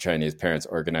Chinese parents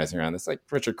organizing around this, like,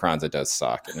 Richard Carranza does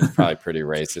suck, and he's probably pretty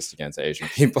racist against Asian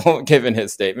people given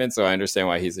his statement. So I understand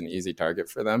why he's an easy target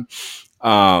for them.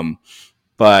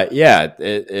 But yeah,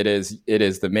 it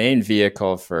is the main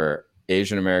vehicle for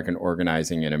Asian American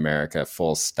organizing in America,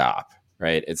 full stop,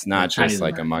 right? It's not just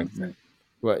like among, right.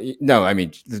 Well, no, I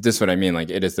mean, this is what I mean.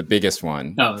 Like, it is the biggest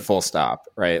one, full stop,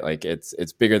 right? Like, it's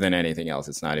bigger than anything else.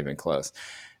 It's not even close.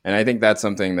 And I think that's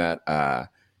something that,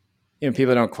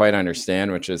 people don't quite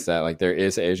understand, which is that, like, there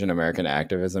is Asian American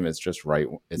activism. It's just right.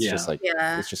 It's just like,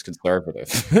 it's just conservative.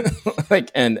 Like,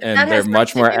 and they're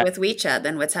much more with WeChat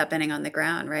than what's happening on the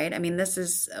ground, right? I mean, this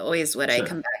is always what I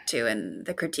come back to in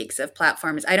the critiques of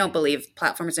platforms. I don't believe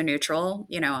platforms are neutral.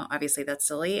 Obviously that's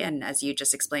silly. And as you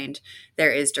just explained,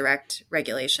 there is direct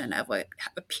regulation of what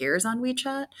appears on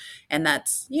WeChat. And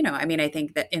that's, I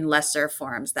think that in lesser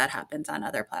forms that happens on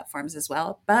other platforms as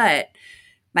well. But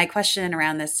my question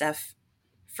around this stuff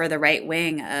for the right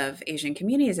wing of Asian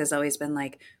communities has always been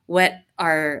like, what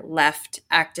are left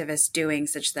activists doing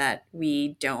such that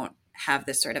we don't have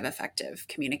this sort of effective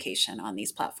communication on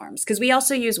these platforms? Because we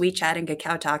also use WeChat and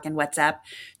KakaoTalk and WhatsApp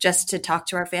just to talk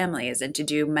to our families and to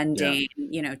do mundane,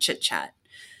 chit chat.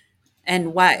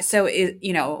 And why? So,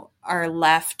 are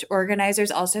left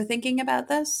organizers also thinking about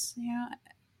this?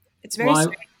 It's very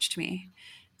strange to me.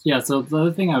 Yeah, so the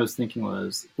other thing I was thinking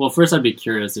was, well, first I'd be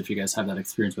curious if you guys have that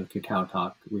experience with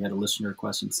KakaoTalk. We had a listener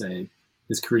question say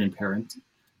his Korean parent,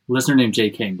 a listener named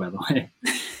Jay King, by the way,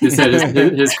 who said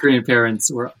his Korean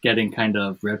parents were getting kind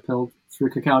of red pilled through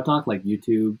KakaoTalk, like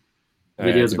YouTube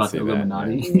videos about the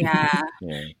Illuminati. Yeah.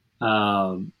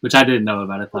 Which I didn't know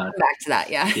about. I thought, we'll come back to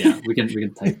that, yeah, we can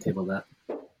table that.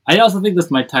 I also think this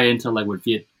might tie into like what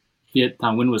Viet Thanh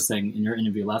Nguyen was saying in your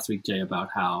interview last week, Jay, about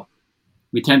how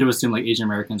we tend to assume like Asian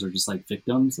Americans are just like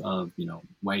victims of,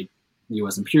 white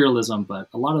U.S. imperialism, but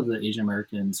a lot of the Asian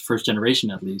Americans, first generation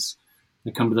at least,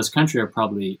 that come to this country are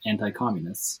probably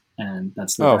anti-communists, and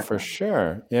that's the for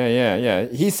sure. Yeah.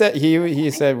 He said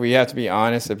we have to be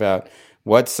honest about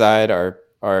what side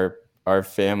our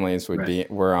families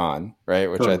were on,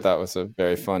 right? Which totally. I thought was a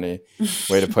very funny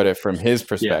way to put it from his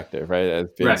perspective, right? As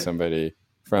being somebody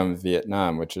from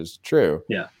Vietnam, which is true.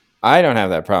 Yeah. I don't have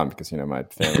that problem because, my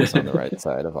family's on the right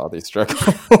side of all these struggles.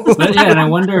 But and I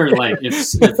wonder, like,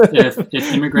 if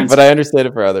immigrants... But I understand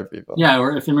it for other people. Yeah,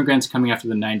 or if immigrants coming after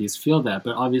the 90s feel that.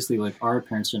 But obviously, like, our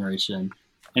parents' generation,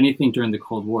 anything during the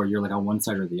Cold War, you're, like, on one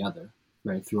side or the other,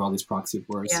 right, through all these proxy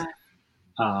wars.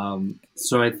 Yeah.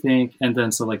 So I think... And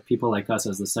then, so, like, people like us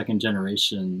as the second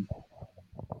generation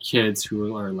kids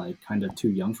who are, like, kind of too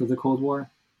young for the Cold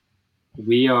War,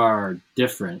 we are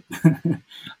different.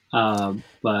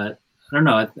 But I don't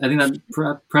know. I think that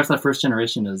perhaps that first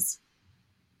generation is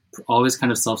always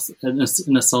kind of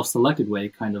in a self-selected way,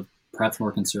 kind of perhaps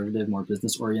more conservative, more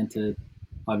business-oriented.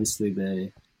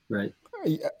 Obviously, right?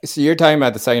 So you're talking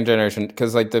about the second generation,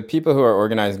 because like the people who are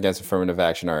organizing against affirmative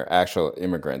action are actual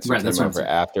immigrants who came over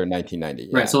after 1990.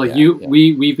 Right. So like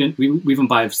we've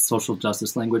imbibed social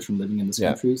justice language from living in this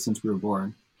country since we were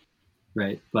born.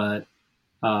 Right. But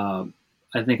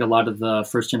I think a lot of the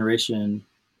first generation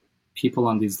people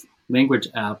on these language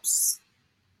apps,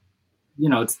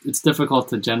 it's difficult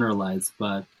to generalize,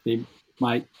 but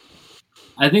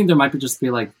I think there might just be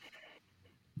like,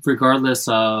 regardless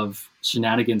of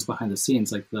shenanigans behind the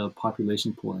scenes, like the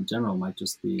population pool in general might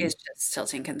just be... It's just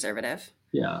tilting conservative.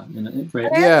 Yeah. Right.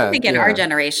 I think in our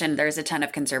generation, there's a ton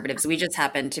of conservatives. We just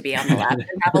happen to be on the left and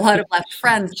have a lot of left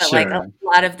friends. But like a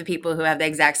lot of the people who have the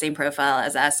exact same profile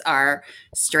as us are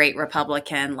straight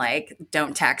Republican, like,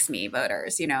 don't tax me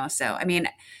voters, So, I mean,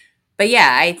 but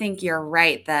yeah, I think you're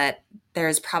right that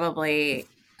there's probably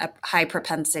a high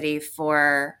propensity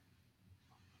for,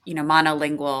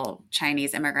 monolingual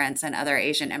Chinese immigrants and other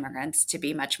Asian immigrants to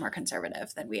be much more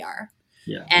conservative than we are.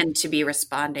 Yeah. And to be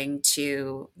responding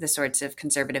to the sorts of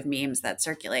conservative memes that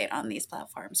circulate on these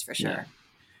platforms, for sure.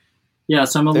 Yeah,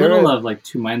 so I'm a little of like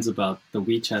two minds about the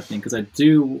WeChat thing, because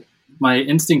my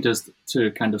instinct is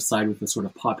to kind of side with the sort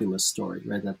of populist story,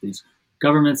 right? That these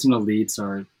governments and elites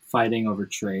are fighting over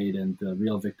trade and the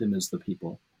real victim is the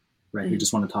people, right? Who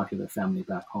just want to talk to their family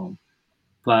back home.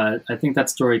 But I think that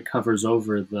story covers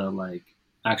over the like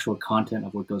actual content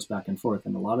of what goes back and forth.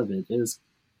 And a lot of it is,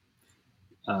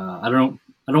 I don't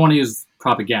I don't want to use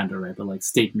propaganda, right? But like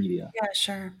state media Yeah,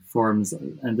 sure. forms,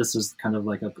 and this is kind of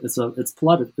like it's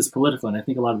political, and I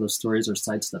think a lot of those stories are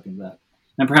sidestepping that,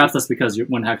 and perhaps that's because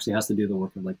one actually has to do the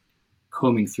work of like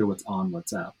combing through what's on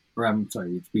WhatsApp, or I'm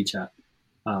sorry, WeChat,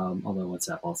 although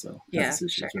WhatsApp also has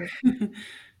issues, sure. right?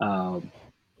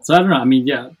 So I don't know. I mean,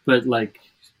 yeah, but like,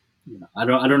 I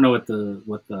don't know what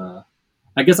the.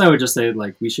 I guess I would just say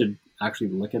like we should actually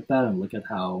look at that and look at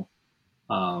how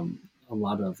a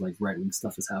lot of like right wing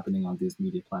stuff is happening on these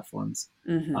media platforms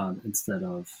instead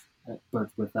of, but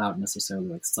without necessarily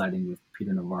like siding with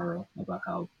Peter Navarro about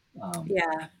how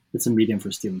it's a medium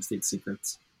for stealing state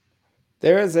secrets.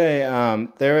 There was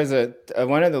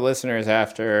one of the listeners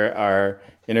after our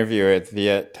interview with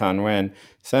Viet Thanh Nguyen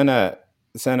sent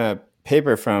a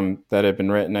paper that had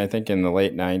been written, I think, in the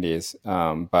late 90s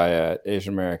by an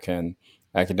Asian American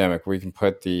academic. We can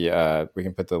put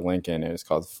the link in. It was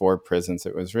called 4 Prisons.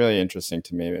 It was really interesting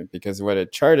to me because what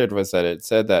it charted was that it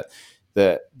said that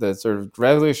the sort of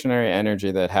revolutionary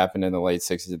energy that happened in the late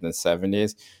 60s and the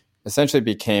 70s essentially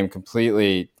became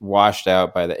completely washed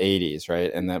out by the 80s,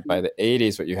 right? And that by the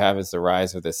 80s, what you have is the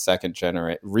rise of this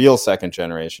real second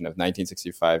generation of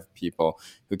 1965 people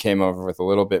who came over with a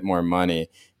little bit more money,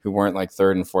 who weren't like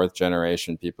third and fourth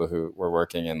generation people who were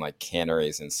working in like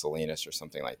canneries in Salinas or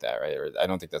something like that, right? Or I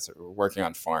don't think that's working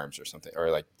on farms or something,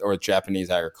 or Japanese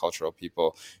agricultural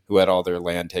people who had all their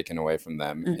land taken away from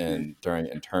them during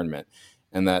internment.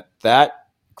 And that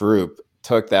group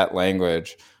took that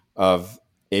language of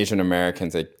Asian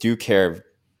Americans that do care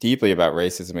deeply about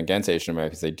racism against Asian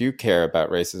Americans. They do care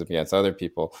about racism against other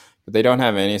people, but they don't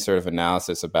have any sort of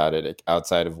analysis about it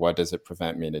outside of what does it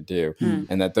prevent me to do.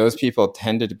 And that those people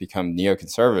tended to become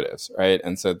neoconservatives, right?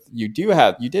 And so you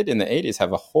did in the 80s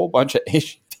have a whole bunch of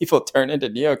Asian people turn into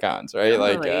neocons, right?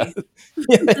 Totally.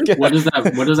 What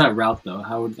does that route though?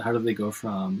 How do they go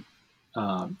from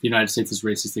the United States is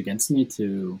racist against me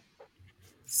to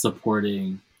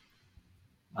supporting,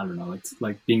 I don't know,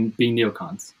 like being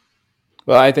neocons?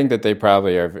 Well, I think that they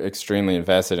probably are extremely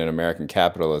invested in American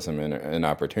capitalism and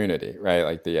opportunity, right?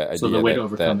 Like the idea. So the way to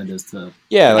overcome it is to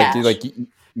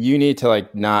you need to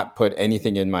like not put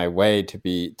anything in my way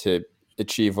to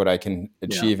achieve what I can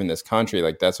achieve in this country.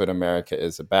 Like that's what America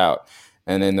is about.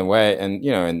 And in the way,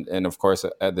 and of course,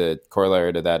 the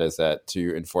corollary to that is that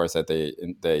to enforce that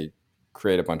they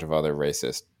create a bunch of other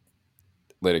racist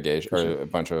litigation or a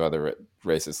bunch of other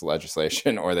racist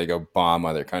legislation, or they go bomb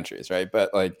other countries, right?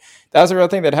 But like that was a real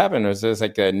thing that happened. It was just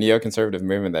like a neoconservative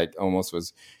movement that almost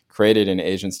was created in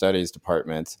Asian studies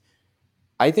departments.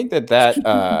 I think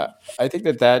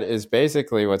that is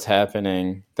basically what's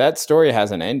happening. That story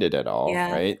hasn't ended at all,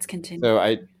 right? It's continuing. So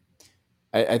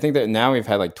I think that now we've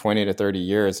had like 20 to 30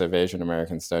 years of Asian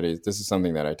American studies. This is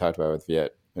something that I talked about with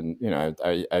Viet, and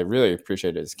I really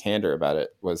appreciated his candor about it.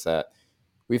 Was that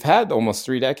we've had almost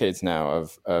 3 decades now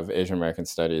of Asian American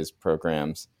studies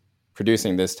programs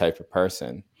producing this type of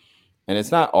person. And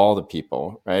it's not all the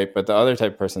people, right? But the other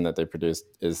type of person that they produced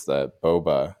is the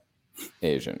boba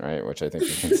Asian, right? Which I think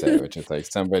we can say, which is like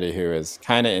somebody who is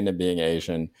kind of into being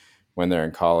Asian when they're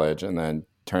in college and then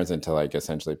turns into like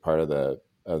essentially part of the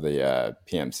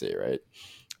PMC, right?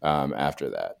 After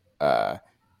that.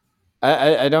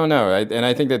 I don't know. And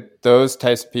I think that those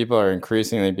types of people are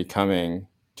increasingly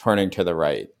turning to the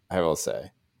right, I will say.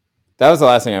 That was the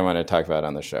last thing I wanted to talk about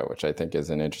on the show, which I think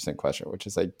is an interesting question, which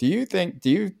is like,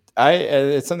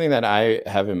 it's something that I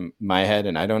have in my head,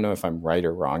 and I don't know if I'm right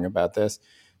or wrong about this,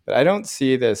 but I don't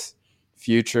see this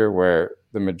future where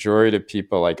the majority of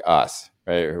people like us,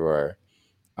 right, who are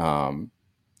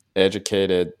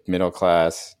educated, middle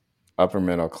class, upper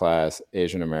middle class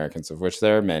Asian Americans, of which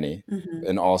there are many,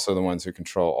 and also the ones who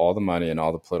control all the money and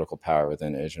all the political power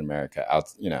within Asian America,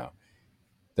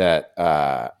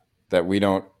 that we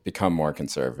don't become more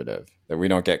conservative, that we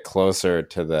don't get closer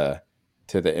to the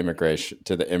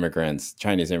immigrants,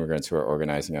 Chinese immigrants who are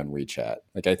organizing on WeChat.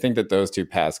 Like I think that those two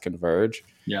paths converge.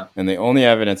 Yeah. And the only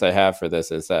evidence I have for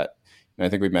this is that, and I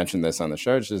think we mentioned this on the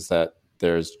show, is that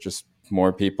there's just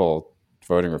more people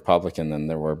voting Republican than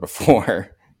there were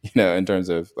before. In terms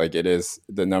of like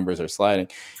the numbers are sliding.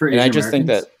 For and Asian I just Americans?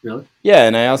 think that, really? Yeah.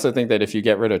 And I also think that if you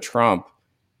get rid of Trump,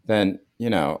 then,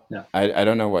 I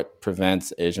don't know what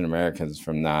prevents Asian Americans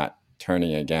from not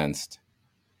turning against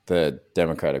the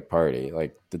Democratic Party.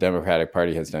 Like the Democratic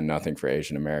Party has done nothing for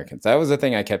Asian Americans. That was the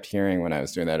thing I kept hearing when I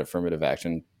was doing that affirmative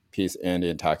action piece,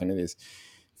 Andy, and talking to these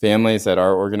families that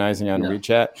are organizing on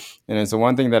WeChat. And it's the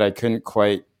one thing that I couldn't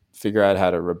quite figure out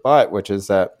how to rebut, which is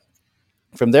that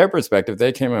from their perspective,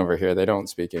 they came over here. They don't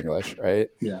speak English, right?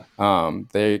 Yeah.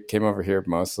 They came over here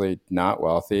mostly not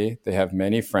wealthy. They have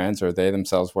many friends, or they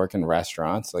themselves work in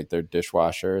restaurants, like they're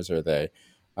dishwashers, or they're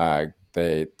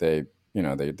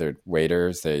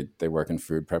waiters. They work in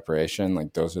food preparation.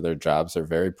 Like those are their jobs. They're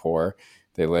very poor.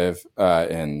 They live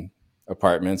in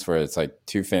apartments where it's like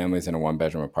 2 families in a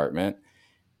 1-bedroom apartment,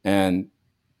 and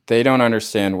they don't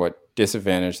understand what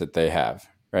disadvantage that they have,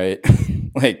 right?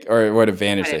 Like, or what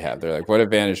advantage they have. They're like, what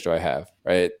advantage do I have,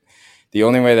 right? The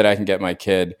only way that I can get my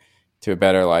kid to a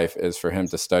better life is for him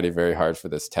to study very hard for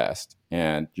this test.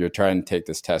 And you're trying to take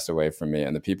this test away from me.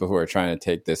 And the people who are trying to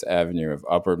take this avenue of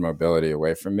upward mobility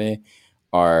away from me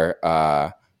are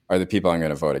the people I'm going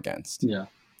to vote against. Yeah.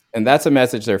 And that's a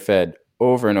message they're fed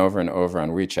over and over and over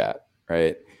on WeChat,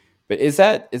 right? But is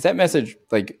that message,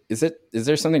 like, is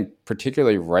there something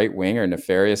particularly right wing or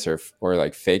nefarious or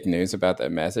like fake news about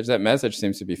that message? That message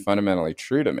seems to be fundamentally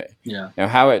true to me. Yeah. Now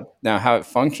how it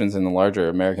functions in the larger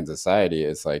American society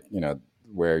is like,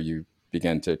 where you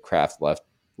begin to craft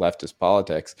leftist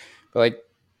politics, but like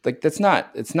it's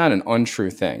not an untrue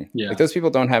thing. Yeah. Like those people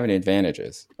don't have any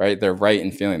advantages, right? They're right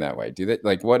in feeling that way. Do they?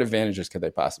 Like, what advantages could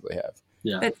they possibly have?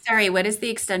 Yeah. But sorry, what is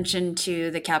the extension to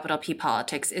the capital P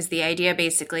politics? Is the idea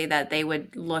basically that they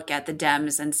would look at the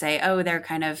Dems and say, oh, they're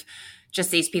kind of just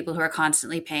these people who are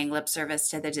constantly paying lip service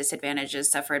to the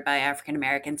disadvantages suffered by African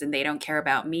Americans, and they don't care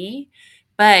about me?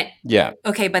 But yeah,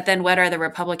 okay, but then what are the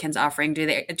Republicans offering? Do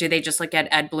they just look at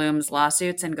Ed Bloom's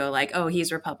lawsuits and go like, oh,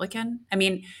 he's Republican? I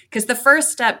mean, because the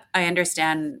first step I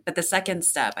understand, but the second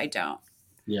step I don't.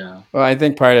 Yeah. Well, I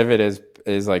think part of it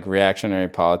is like reactionary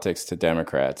politics to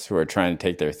Democrats who are trying to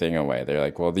take their thing away. They're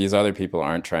like, well, these other people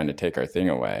aren't trying to take our thing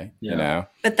away,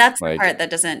 But that's like, the part that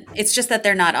doesn't, it's just that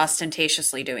they're not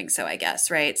ostentatiously doing so, I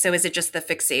guess, right? So is it just the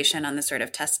fixation on the sort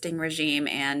of testing regime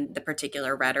and the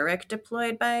particular rhetoric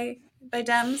deployed by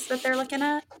Dems that they're looking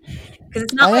at? Because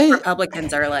it's not like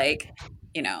Republicans are like,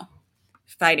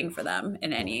 fighting for them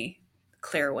in any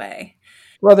clear way.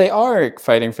 Well, they are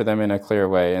fighting for them in a clear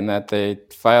way in that they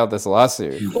filed this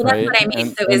lawsuit. Well, right? That's what I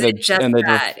mean. So is it just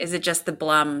that? Is it just the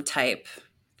Blum type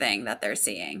thing that they're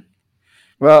seeing?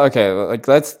 Well, okay. Like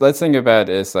let's think about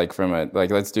this like from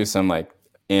let's do some like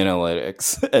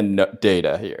analytics and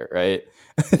data here, right?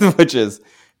 Which is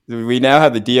we now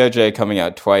have the DOJ coming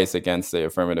out twice against the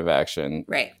affirmative action,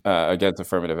 right? Against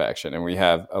affirmative action, and we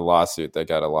have a lawsuit that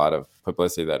got a lot of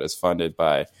publicity that is funded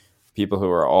by people who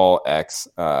are all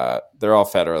they're all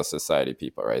Federalist Society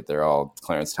people, right? They're all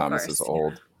Clarence Thomas's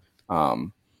old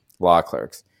law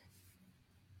clerks.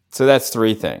 So that's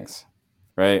 3 things,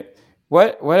 right?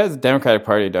 What has the Democratic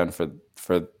Party done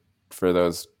for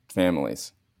those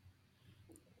families?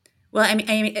 Well, I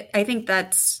mean, I think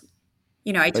that's,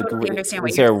 I totally understand what you're saying.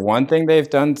 Is there one thing they've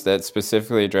done that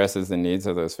specifically addresses the needs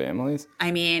of those families?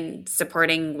 I mean,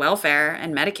 supporting welfare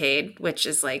and Medicaid, which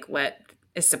is like what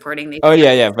is supporting these. Oh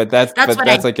yeah, but that's what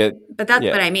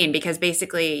I mean, because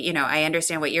basically, I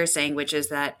understand what you're saying, which is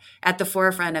that at the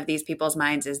forefront of these people's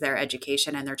minds is their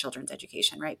education and their children's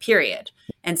education, right? Period.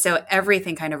 And so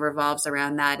everything kind of revolves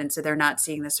around that, and so they're not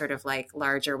seeing the sort of like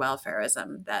larger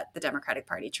welfareism that the Democratic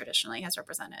Party traditionally has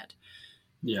represented.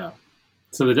 Yeah.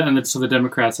 So the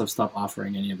Democrats have stopped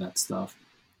offering any of that stuff.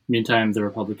 Meantime, the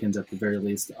Republicans, at the very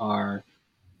least, are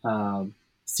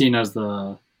seen as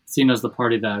the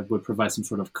party that would provide some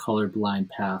sort of colorblind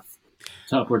path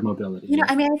to upward mobility.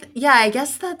 I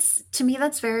guess that's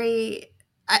very,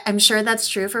 I'm sure that's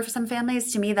true for some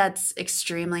families. To me, that's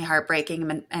extremely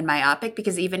heartbreaking and myopic,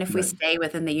 because even if we stay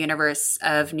within the universe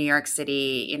of New York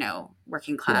City,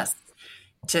 working class,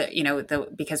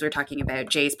 because we're talking about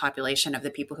Jay's population of the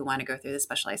people who want to go through the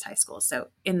specialized high schools. So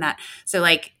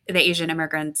like the Asian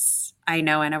immigrants I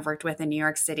know and I've worked with in New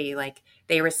York City, like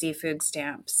they receive food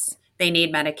stamps. They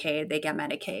need Medicaid. They get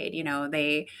Medicaid.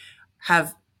 They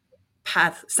have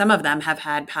some of them have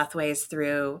had pathways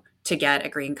through to get a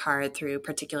green card through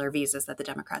particular visas that the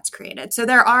Democrats created. So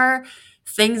there are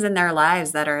things in their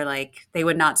lives that are like they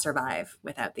would not survive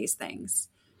without these things.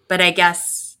 But I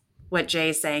guess what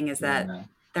Jay's saying is that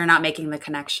they're not making the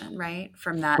connection, right?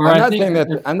 From that.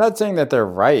 I'm not saying that they're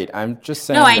right. I'm just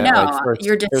saying I know.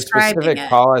 You're describing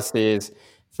it.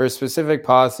 For specific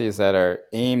policies that are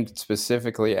aimed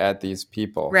specifically at these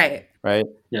people. Right.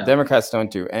 Yeah. Democrats don't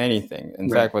do anything. In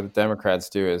fact, what the Democrats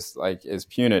do is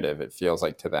punitive, it feels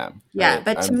like, to them. Yeah, right?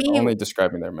 but to I'm me, only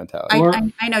describing their mentality.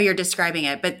 I know you're describing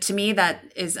it, but to me that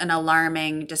is an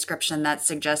alarming description that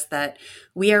suggests that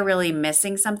we are really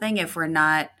missing something if we're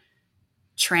not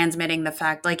transmitting the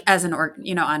fact, like as on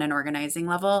an organizing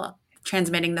level,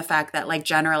 transmitting the fact that like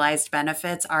generalized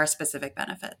benefits are specific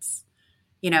benefits.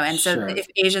 And so Sure. if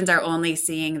Asians are only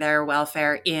seeing their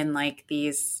welfare in like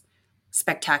these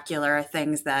spectacular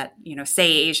things that,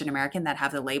 say Asian American that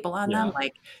have the label on them,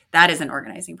 like that is an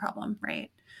organizing problem, right?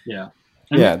 Yeah.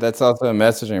 Yeah, that's also a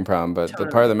messaging problem. But the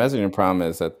part of the Totally. messaging problem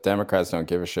is that Democrats don't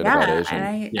give a shit about Yeah, Asian.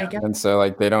 and I get And so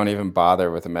like they don't even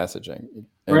bother with the messaging.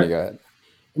 Andy, go ahead.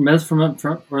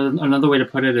 Or another way to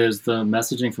put it is the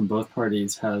messaging from both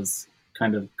parties has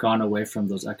kind of gone away from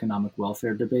those economic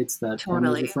welfare debates that Tim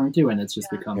was referring to, and it's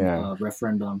just become a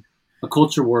referendum, a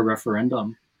culture war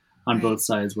referendum on both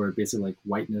sides, where basically like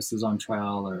whiteness is on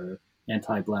trial or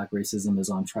anti-Black racism is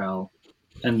on trial.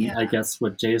 And I guess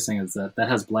what Jay is saying is that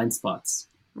has blind spots,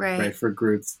 right, for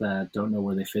groups that don't know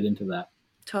where they fit into that.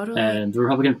 Totally. And the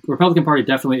Republican Party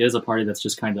definitely is a party that's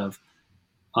just kind of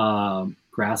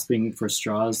grasping for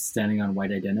straws, standing on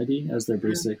white identity as their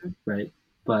basic right.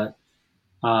 But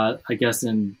I guess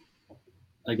the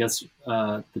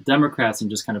Democrats and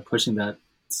just kind of pushing that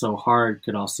so hard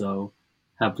could also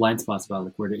have blind spots about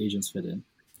like where do Asians fit in.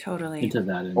 Totally. Into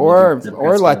that, and or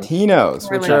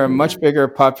Latinos, which are a much bigger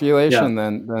population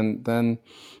than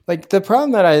like the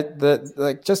problem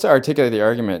that just to articulate the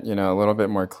argument, a little bit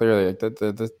more clearly.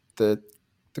 The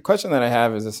question that I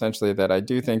have is essentially that I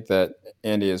do think that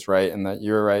Andy is right and that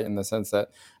you're right in the sense that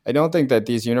I don't think that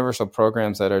these universal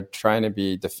programs that are trying to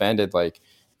be defended, like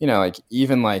ACA,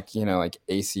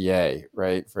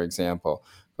 right, for example,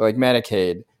 but like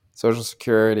Medicaid, Social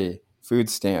Security, food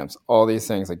stamps, all these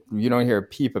things, like you don't hear a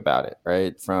peep about it,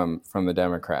 right, from the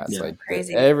Democrats. Like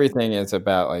everything is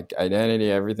about like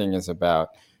identity. Everything is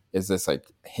this like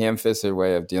ham-fisted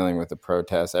way of dealing with the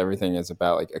protests. Everything is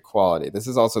about like equality. This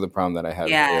is also the problem that I have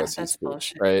with AOC speech,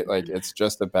 bullshit. Right? Like it's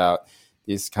just about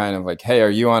these kind of like, hey, are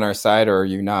you on our side or are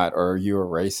you not? Or are you a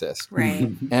racist?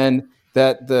 Right. And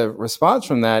that the response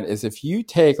from that is if you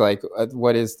take like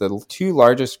what is the two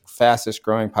largest, fastest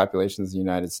growing populations in the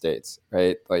United States,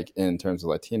 right? Like in terms of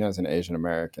Latinos and Asian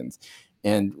Americans,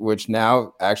 and which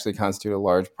now actually constitute a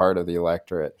large part of the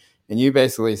electorate. And you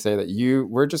basically say that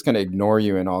we're just going to ignore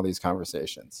you in all these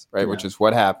conversations, right? Yeah. Which is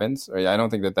what happens, right? I don't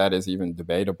think that is even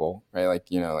debatable, right? Like,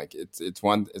 like it's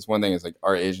one thing is like,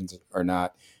 are Asians or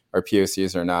not, are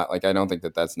POCs or not? Like, I don't think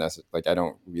that's necessary. Like, I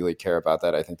don't really care about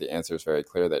that. I think the answer is very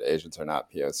clear that Asians are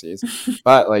not POCs.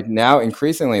 But like now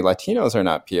increasingly Latinos are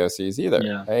not POCs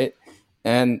either, right?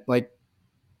 And like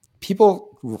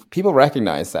people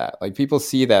recognize that. Like people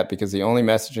see that because the only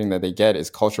messaging that they get is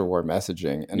culture war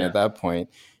messaging. And at that point,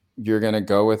 you're going to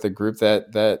go with a group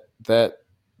that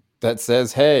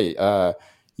says, hey,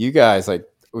 you guys, like,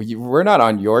 we're not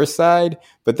on your side,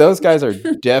 but those guys are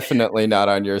definitely not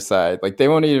on your side. Like they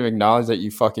won't even acknowledge that you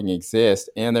fucking exist.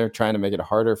 And they're trying to make it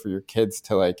harder for your kids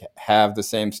to like have the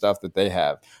same stuff that they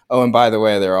have. Oh, and by the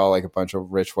way, they're all like a bunch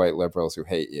of rich white liberals who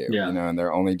hate you, and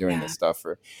they're only doing this stuff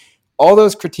for all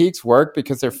those critiques work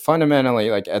because they're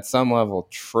fundamentally like at some level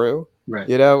true, right?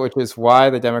 Which is why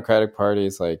the Democratic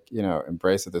Party's like,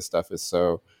 embrace of this stuff is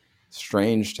so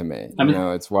strange to me.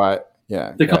 It's why.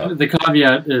 Yeah. The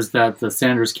caveat is that the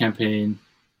Sanders campaign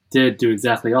did do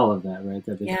exactly all of that, right?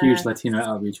 They had a huge Latino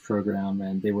outreach program,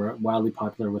 and they were wildly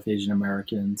popular with Asian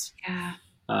Americans. Yeah.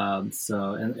 And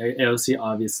AOC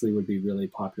obviously would be really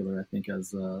popular, I think,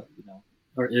 as or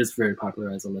is very popular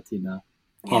as a Latina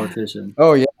politician.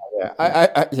 Oh yeah,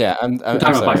 yeah. I'm sorry.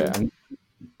 I'm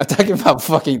talking about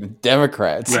fucking the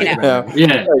Democrats. Right. Yeah.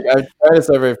 Like, I try to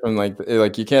separate from like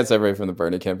you can't separate from the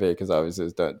Bernie campaign because obviously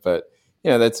it's done, but.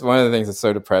 That's one of the things that's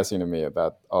so depressing to me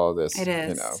about all of this. It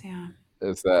is,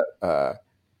 is that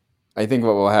I think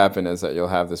what will happen is that you'll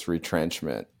have this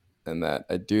retrenchment, and that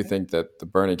I do think that the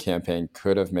Bernie campaign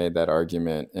could have made that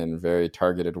argument in very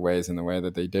targeted ways in the way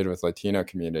that they did with Latino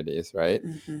communities, right?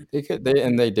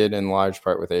 Mm-hmm. They did in large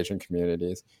part with Asian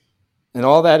communities. And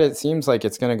all that, it seems like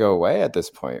it's going to go away at this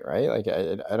point, right? Like,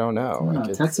 I don't know.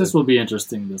 Texas will be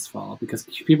interesting this fall because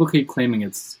people keep claiming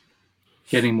it's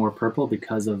getting more purple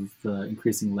because of the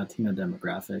increasing Latino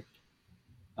demographic,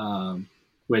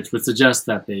 which would suggest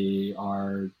that they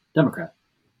are Democrat.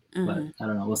 Mm-hmm. But I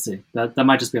don't know. We'll see. That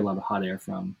might just be a lot of hot air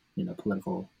from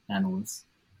political analysts.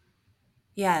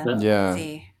 Yeah. We'll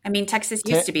see. I mean, Texas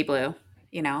used to be blue,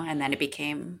 and then it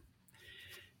became.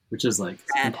 Which is like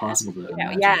impossible to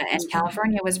imagine. And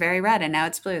California was very red, and now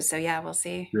it's blue. So we'll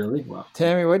see. Really? Wow.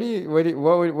 Tammy, what do you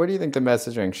think the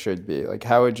messaging should be? Like,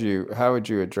 how would you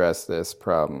address this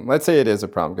problem? Let's say it is a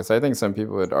problem, because I think some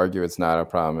people would argue it's not a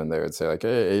problem, and they would say like,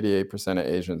 hey, 88% of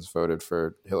Asians voted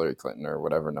for Hillary Clinton or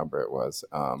whatever number it was.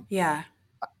 How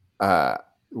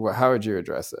would you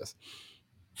address this?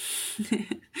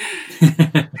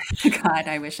 God,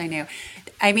 I wish I knew.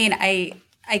 I mean, I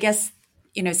guess.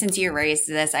 since you raised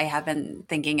this, I have been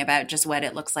thinking about just what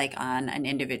it looks like on an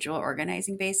individual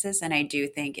organizing basis. And I do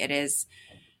think it is,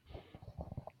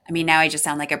 I mean, now I just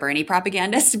sound like a Bernie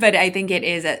propagandist, but I think it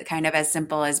is kind of as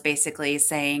simple as basically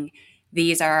saying,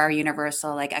 these are our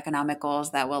universal like economic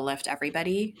goals that will lift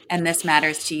everybody. And this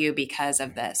matters to you because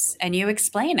of this. And you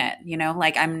explain it,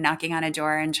 like I'm knocking on a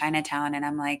door in Chinatown and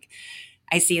I'm like,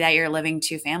 I see that you're living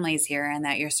 2 families here and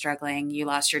that you're struggling. You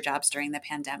lost your jobs during the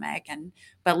pandemic.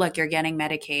 But look, you're getting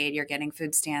Medicaid, you're getting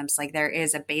food stamps. Like there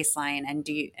is a baseline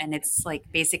and it's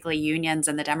like basically unions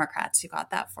and the Democrats who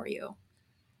got that for you.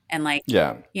 And like,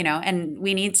 and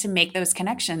we need to make those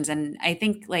connections. And I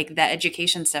think like the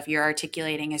education stuff you're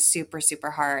articulating is super,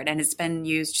 super hard. And it's been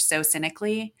used so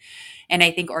cynically. And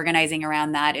I think organizing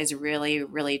around that is really,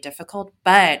 really difficult.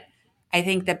 But I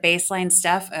think the baseline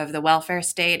stuff of the welfare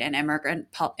state and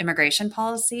immigration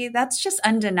policy, that's just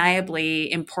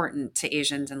undeniably important to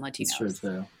Asians and Latinos. That's true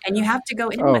too. And you have to go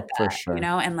in with that, for sure.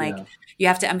 and like you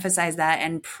have to emphasize that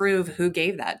and prove who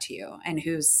gave that to you and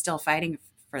who's still fighting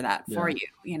for that for you,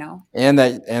 and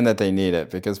that they need it,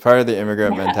 because part of the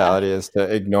immigrant mentality is to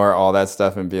ignore all that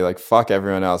stuff and be like, fuck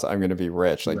everyone else, I'm going to be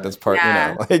rich. Like that's part,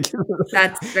 like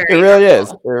that's very it really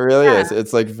helpful. It really is.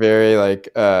 It's like very like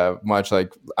much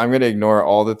like I'm going to ignore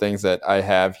all the things that I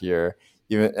have here,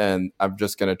 and I'm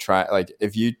just going to try, like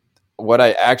what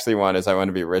I actually want is I want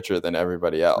to be richer than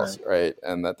everybody else, right?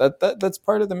 And that's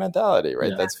part of the mentality,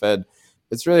 right? That's fed.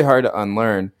 It's really hard to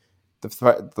unlearn.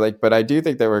 But I do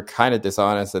think that we're kind of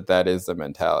dishonest that is the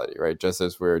mentality, right? Just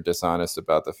as we're dishonest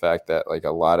about the fact that like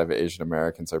a lot of Asian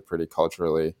Americans are pretty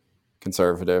culturally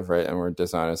conservative, right? And we're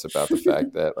dishonest about the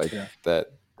fact that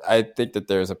that I think that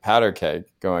there's a powder keg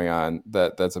going on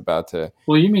that's about to.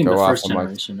 Well, you mean the first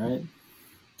generation, right?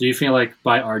 Do you feel like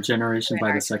by our generation,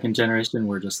 by the second generation,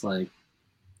 we're just like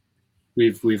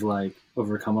we've like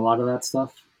overcome a lot of that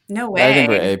stuff? No way. I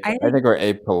think we're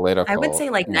apolitical. I would say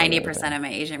like 90% of my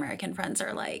Asian American friends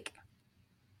are like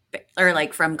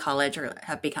from college or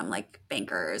have become like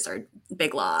bankers or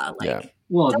big law. Like,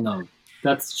 well, no,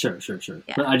 that's sure.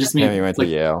 Yeah. But I just mean you went to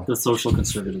Yale. The social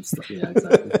conservative stuff. Yeah,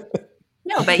 exactly.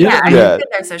 No, but I think that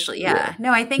they're social. Yeah.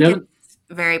 No, I think it's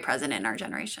very present in our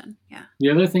generation. Yeah. The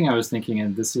other thing I was thinking,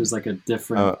 and this is like a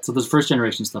different. So the first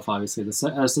generation stuff, obviously, the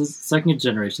second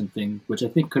generation thing, which I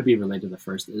think could be related to the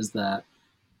first, is that.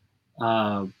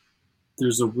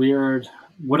 There's a weird.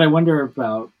 What I wonder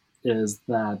about is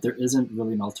that there isn't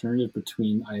really an alternative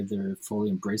between either fully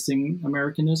embracing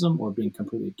Americanism or being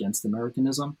completely against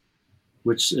Americanism,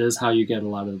 which is how you get a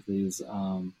lot of these.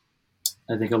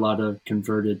 I think a lot of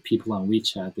converted people on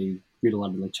WeChat, they read a lot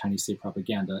of like Chinese state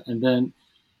propaganda, and then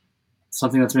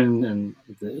something that's been in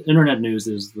the internet news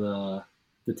is the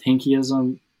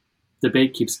Tankyism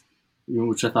debate keeps,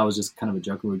 which I thought was just kind of a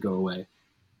joke and would go away.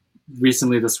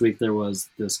 Recently this week there was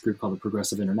this group called the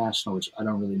Progressive International, which I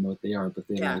don't really know what they are, but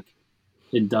they like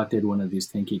inducted one of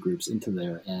these tanky groups into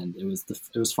there, and it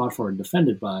was fought for and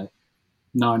defended by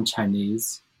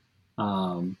non-Chinese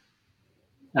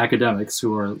academics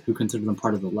who consider them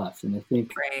part of the left. And I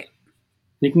think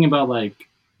thinking about like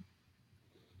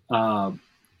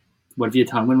what Viet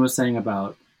Thanh Nguyen was saying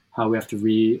about how we have to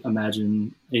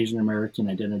reimagine Asian American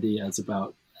identity as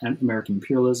about American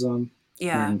imperialism,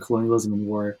 American colonialism and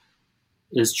war,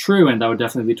 is true, and that would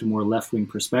definitely lead to a more left-wing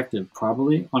perspective,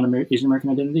 probably, on Asian American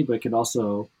identity, but it could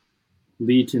also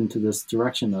lead into this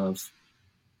direction of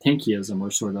tankyism, or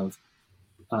sort of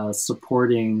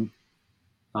supporting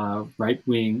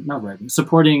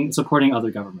supporting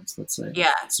other governments, let's say.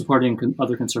 Supporting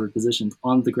other conservative positions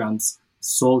on the grounds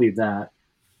solely that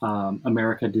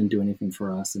America didn't do anything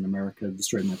for us, and America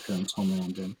destroyed my parents'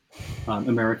 homeland, and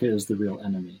America is the real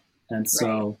enemy. And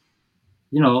so...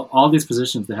 all these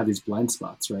positions, they have these blind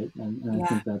spots, right? And I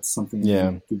think that's something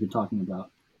we've been talking about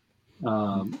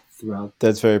throughout.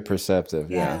 That's very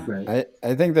perceptive. Yeah. Right.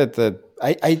 I think that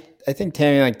I think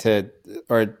Tammy, like to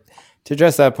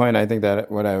address that point, I think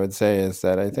that what I would say is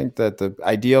that I think that the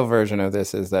ideal version of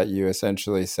this is that you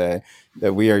essentially say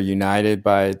that we are united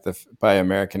by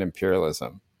American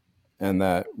imperialism, and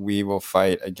that we will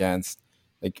fight against.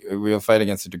 Like we'll fight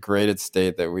against a degraded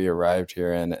state that we arrived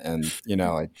here in, and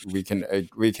like we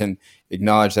can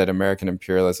acknowledge that American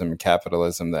imperialism and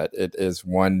capitalism, that it is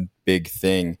one big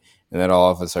thing, and that all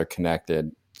of us are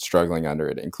connected, struggling under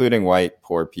it, including white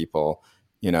poor people,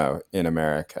 in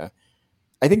America.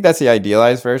 I think that's the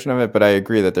idealized version of it, but I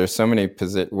agree that there's so many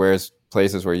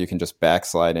places where you can just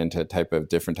backslide into a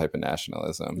different type of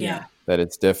nationalism. That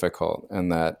it's difficult,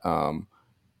 and that.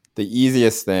 The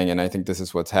easiest thing, and I think this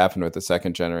is what's happened with the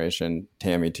second generation,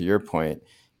 Tammy, to your point,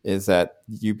 is that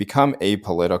you become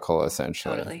apolitical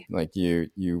essentially. Totally. Like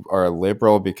you are a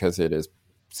liberal because it is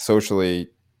socially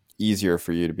easier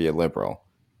for you to be a liberal.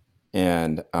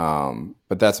 And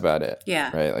but that's about it.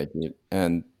 Yeah. Right. Like,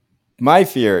 and my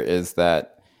fear is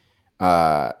that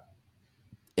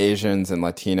Asians and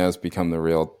Latinos become the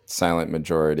real silent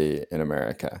majority in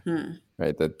America.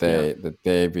 Right. That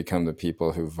they become the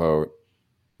people who vote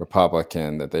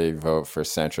Republican, that they vote for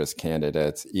centrist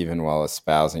candidates, even while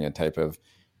espousing a type of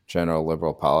general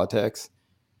liberal politics.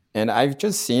 And I've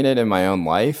just seen it in my own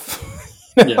life.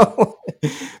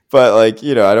 But like,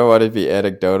 I don't want to be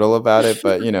anecdotal about it,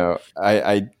 but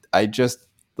I just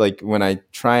like when I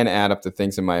try and add up the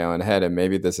things in my own head, and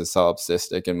maybe this is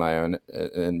solipsistic in my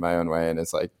own way, and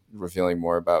it's like revealing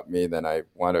more about me than I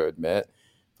want to admit.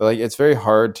 But like, it's very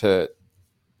hard to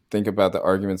think about the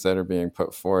arguments that are being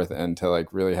put forth and to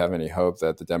like really have any hope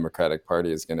that the Democratic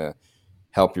Party is going to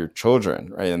help your children,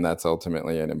 right? And that's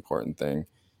ultimately an important thing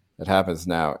that happens.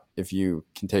 Now, if you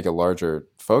can take a larger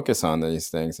focus on these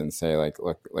things and say, like,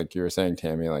 look, like you were saying,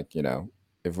 Tammy, like,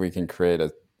 if we can create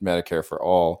a Medicare for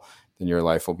all, then your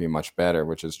life will be much better,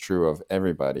 which is true of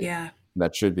everybody. Yeah.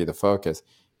 That should be the focus.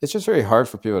 It's just very hard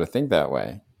for people to think that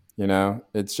way.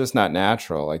 It's just not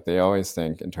natural. Like, they always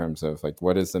think in terms of like,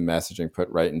 what is the messaging put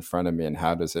right in front of me and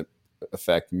how does it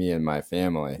affect me and my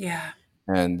family? Yeah.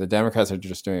 And the Democrats are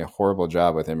just doing a horrible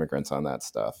job with immigrants on that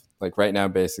stuff. Like right now,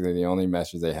 basically the only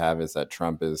message they have is that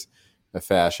Trump is a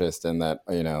fascist and that,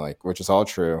 which is all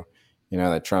true,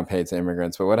 that Trump hates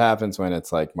immigrants. But what happens when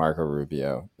it's like Marco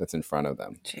Rubio that's in front of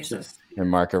them? Jesus.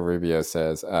 And Marco Rubio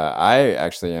says, I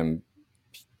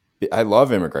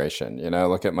love immigration,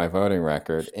 look at my voting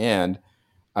record, and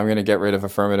I'm going to get rid of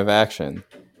affirmative action.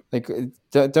 Like,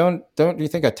 don't you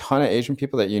think a ton of Asian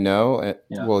people that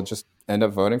will just end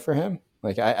up voting for him?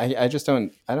 Like, I just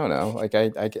don't, I don't know. Like,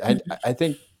 I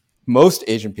think most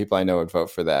Asian people I know would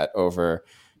vote for that over,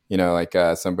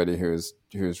 somebody who's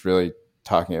really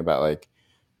talking about like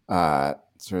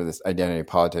sort of this identity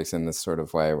politics in this sort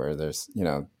of way where there's,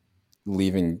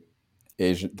 leaving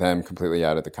them completely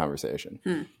out of the conversation.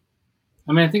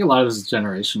 I mean, I think a lot of this is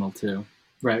generational too,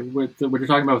 right? What you're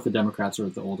talking about with the Democrats or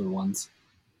with the older ones.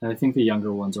 And I think the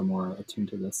younger ones are more attuned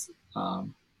to this.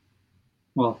 And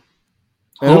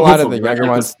a lot of the younger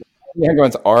ones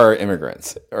are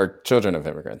immigrants or children of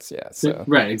immigrants. Yeah. So.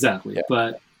 Right. Exactly. Yeah.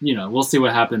 But, we'll see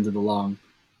what happens in the long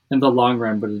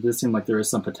run, but it does seem like there is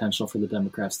some potential for the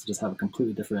Democrats to just have a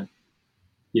completely different,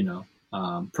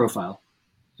 profile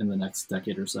in the next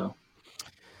decade or so.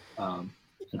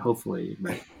 And hopefully,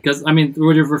 right. Because, I mean,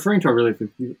 what you're referring to are really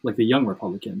like the young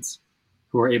Republicans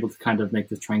who are able to kind of make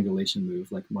the triangulation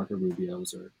move, like Marco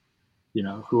Rubio's or,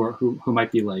 who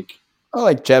might be like. Oh,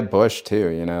 like Jeb Bush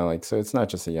too, so it's not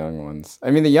just the young ones.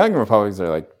 I mean, the young Republicans are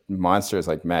like monsters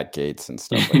like Matt Gaetz and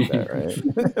stuff like that, right?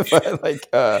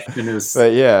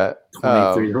 But yeah.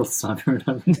 23-year-old son or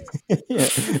whatever.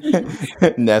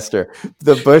 Nestor.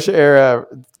 The Bush era,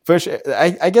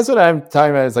 I guess what I'm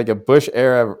talking about is like a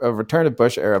return to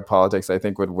Bush era politics, I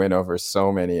think would win over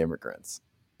so many immigrants.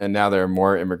 And now there are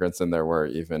more immigrants than there were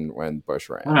even when Bush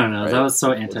ran. I don't know. Right? That was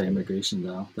so anti-immigration,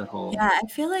 though, that whole... Yeah, I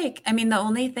feel like, the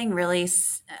only thing really...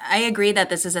 I agree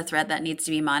that this is a threat that needs to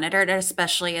be monitored,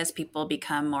 especially as people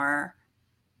become more...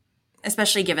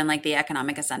 Especially given, like, the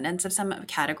economic ascendance of some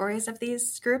categories of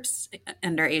these groups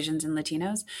under Asians and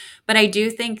Latinos. But I do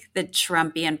think the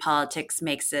Trumpian politics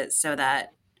makes it so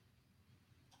that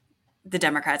the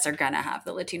Democrats are going to have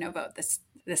the Latino vote this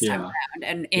time around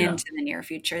and into the near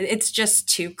future. It's just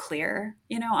too clear,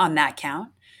 on that count.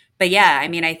 But yeah,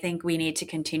 I think we need to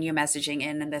continue messaging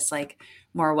in this like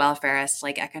more welfareist,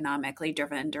 like economically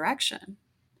driven direction.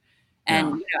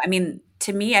 And,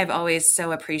 to me, I've always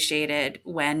so appreciated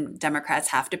when Democrats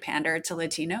have to pander to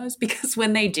Latinos, because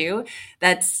when they do,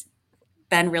 that's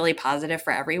been really positive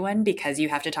for everyone, because you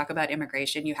have to talk about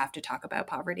immigration, you have to talk about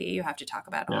poverty, you have to talk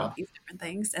about all of these different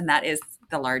things. And that is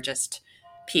the largest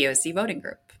POC voting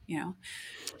group,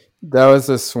 That was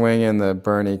a swing in the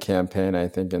Bernie campaign, I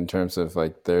think, in terms of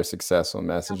like their successful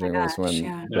messaging was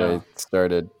when they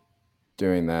started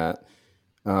doing that.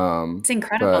 It's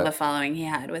incredible the following he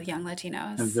had with young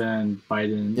Latinos. And then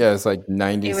Biden... Yeah, it's like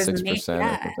 96% or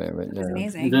something. It was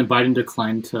amazing. And then Biden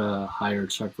declined to hire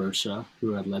Chuck Rocha,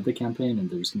 who had led the campaign, and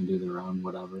they're just going to do their own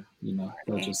whatever, That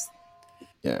was just...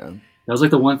 Yeah. That was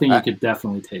like the one thing you could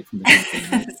definitely take from the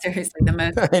campaign. Seriously, the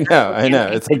most. I know.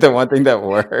 It's like the one thing that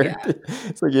worked. Yeah.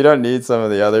 It's like you don't need some of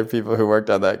the other people who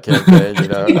worked on that campaign.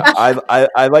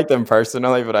 I like them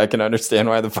personally, but I can understand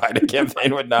why the Biden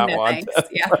campaign would not want them.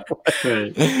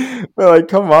 Yeah. But like,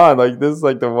 come on, like this is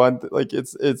like the one. Like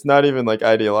it's not even like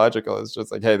ideological. It's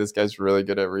just like, hey, this guy's really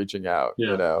good at reaching out.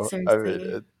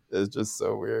 Seriously. It's just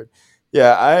so weird.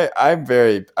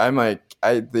 The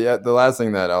last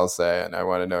thing that I'll say, and I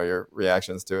want to know your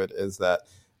reactions to it, is that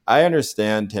I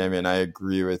understand, Tammy, and I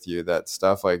agree with you that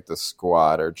stuff like the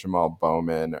Squad or Jamal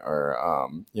Bowman or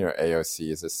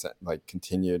AOC's like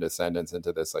continued ascendance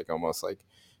into this like almost like.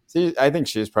 See, I think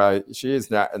she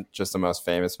is not just the most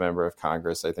famous member of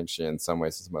Congress. I think she in some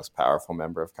ways is the most powerful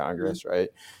member of Congress, right?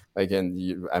 Like,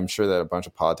 I'm sure that a bunch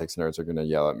of politics nerds are going to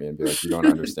yell at me and be like, "You don't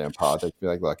understand politics." Be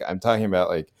like, "Look, I'm talking about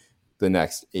like the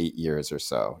next 8 years or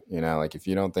so. Like if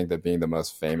you don't think that being the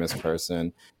most famous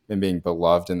person and being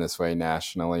beloved in this way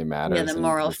nationally matters, the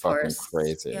moral you're fucking force.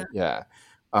 crazy." Yeah.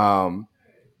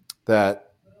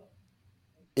 That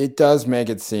it does make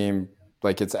it seem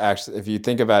like it's actually, if you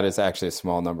think about it, it's actually a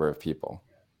small number of people,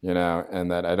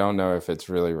 and that I don't know if it's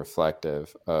really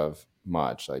reflective of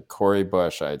much. Like Cori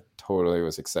Bush, I totally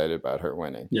was excited about her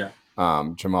winning. Yeah.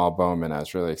 Jamal Bowman, I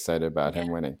was really excited about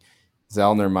him winning.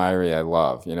 Zellner Myrie, I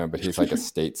love, but he's like a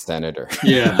state senator.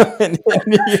 Yeah. in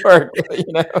New York,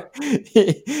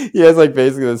 he has like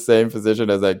basically the same position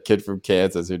as that kid from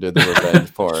Kansas who did the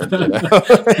revenge porn.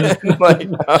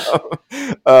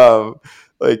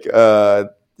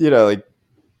 Like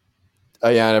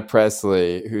Ayanna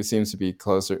Pressley, who seems to be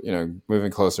closer,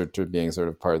 moving closer to being sort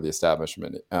of part of the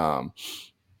establishment.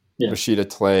 Rashida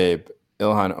Tlaib,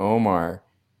 Ilhan Omar,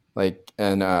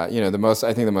 the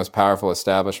most powerful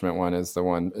establishment one is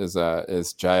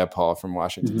Jayapal from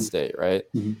Washington State, right?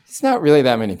 Mm-hmm. It's not really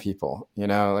that many people,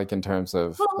 like in terms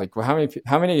of how many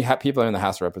people are in the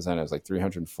House of Representatives, like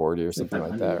 340 or something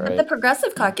like that, right? But the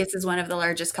Progressive Caucus is one of the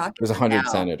largest caucuses. There's 100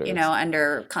 senators,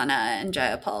 under Khanna and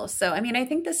Jayapal. So, I mean, I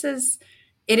think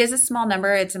it is a small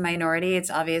number. It's a minority.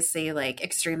 It's obviously like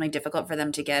extremely difficult for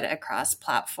them to get across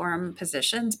platform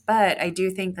positions. But I do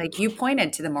think like you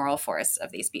pointed to the moral force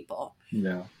of these people.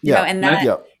 Yeah. And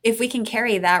that if we can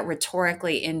carry that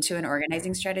rhetorically into an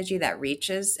organizing strategy that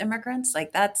reaches immigrants,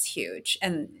 like that's huge.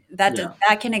 And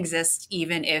that can exist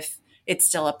even if it's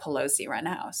still a Pelosi run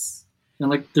house. And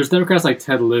like there's Democrats like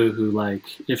Ted Lieu who like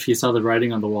if he saw the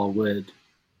writing on the wall would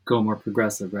go more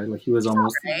progressive, right? Like he was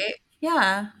almost right.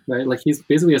 Yeah. Right? Like he's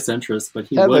basically a centrist, but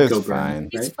he would go fine. Right?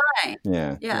 He's fine.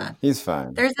 Yeah. He's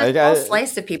fine. There's a whole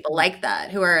slice of people like that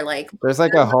who are like there's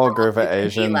like a whole group of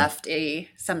Asian lefty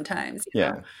sometimes. You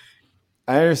know?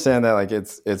 I understand that like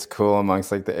it's cool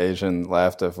amongst like the Asian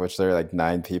left, of which there are like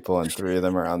 9 people and 3 of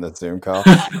them are on the Zoom call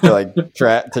to like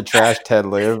to trash Ted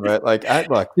Lieu, but like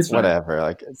whatever.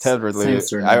 Like Ted Lieu,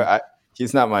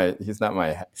 he's not my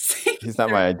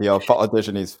ideal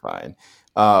politician. He's fine.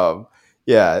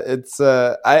 It's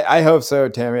I hope so,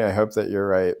 Tammy. I hope that you're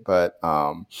right, but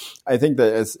I think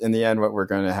that it's in the end what we're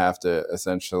going to have to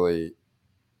essentially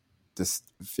just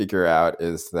figure out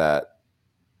is that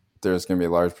there's going to be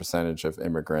a large percentage of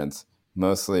immigrants.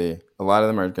 Mostly, a lot of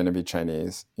them are going to be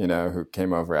Chinese, who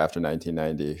came over after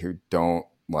 1990, who don't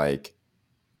like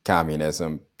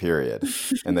communism, period.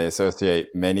 And they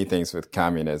associate many things with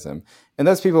communism. And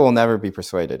those people will never be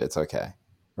persuaded. It's okay,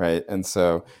 right? And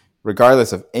so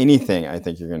regardless of anything, I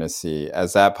think you're going to see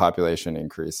as that population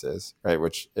increases, right,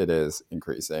 which it is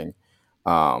increasing,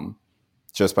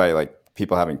 just by like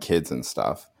people having kids and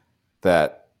stuff,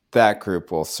 that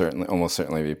group will almost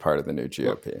certainly be part of the new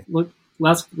GOP. Look,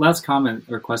 last comment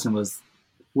or question was,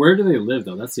 where do they live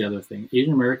though? That's the other thing.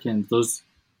 Asian Americans, those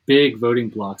big voting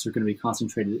blocks are going to be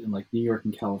concentrated in like New York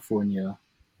and California,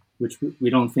 which we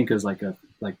don't think is like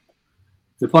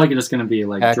they're probably just going to be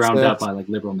like drowned out by like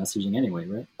liberal messaging anyway,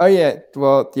 right? Oh yeah,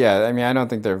 well yeah. I mean, I don't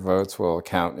think their votes will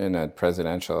count in a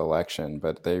presidential election,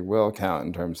 but they will count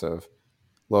in terms of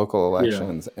local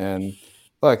elections. Yeah. And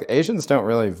look, Asians don't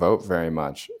really vote very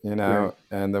much, right.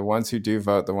 And the ones who do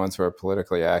vote, the ones who are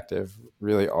politically active,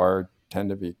 really tend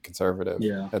to be conservative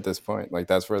at this point. Like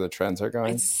that's where the trends are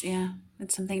going. It's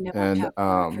something to watch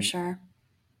out for sure.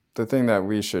 The thing that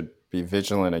we should be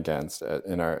vigilant against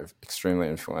in our extremely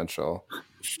influential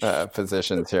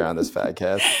positions here on this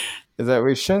podcast is that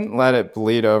we shouldn't let it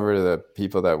bleed over to the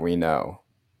people that we know,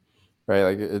 right?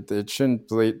 Like it shouldn't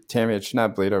bleed, Tammy, it should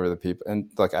not bleed over the people. And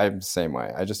look, I'm the same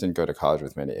way. I just didn't go to college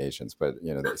with many Asians, but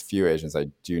the few Asians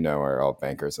I do know are all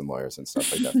bankers and lawyers and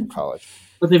stuff like that from college.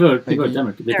 But they vote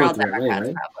Democrat. They're all Democrats,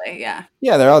 right? Probably, yeah.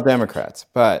 Yeah, they're all Democrats,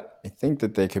 but I think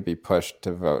that they could be pushed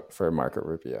to vote for Marco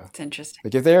Rubio. It's interesting.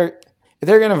 Like if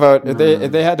they're going to vote,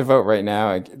 if they had to vote right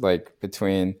now, like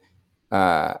between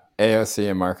AOC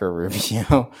and Marco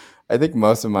Rubio, I think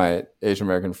most of my Asian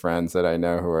American friends that I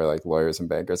know who are like lawyers and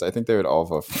bankers, I think they would all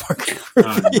vote for Marco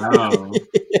Rubio. No.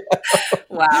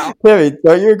 Wow. Tammy,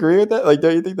 don't you agree with that? Like,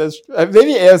 don't you think that's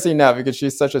maybe AOC now because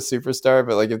she's such a superstar?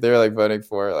 But like, if they're like voting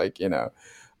for like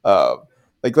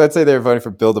like, let's say they're voting for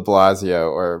Bill de Blasio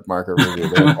or Marco Rubio.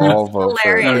 They would all vote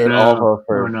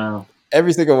for. Oh no.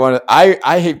 Every single one.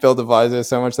 I hate Bill de Blasio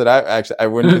so much that I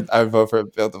would vote for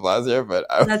Bill de Blasio, but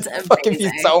I would fucking be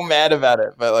so mad about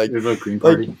it. But like, You vote Green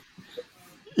Party.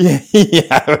 Yeah,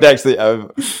 I would actually.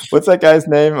 What's that guy's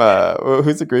name?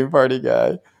 Who's the Green Party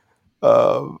guy?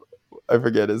 I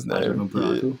forget his name.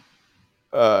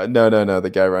 No,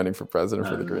 the guy running for president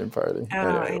for the Green Party. Oh,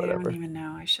 I don't even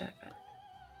know. I should. But...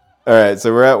 All right,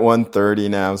 so we're at 1:30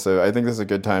 now, so I think this is a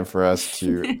good time for us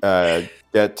to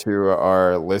get to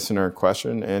our listener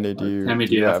question. Andy, do you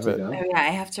have it? Oh yeah, I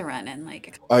have to run in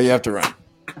like. Oh, you have to run.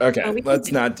 Okay,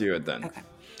 let's not do it then. Okay.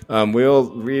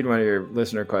 We'll read one of your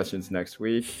listener questions next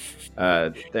week.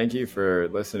 Thank you for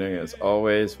listening as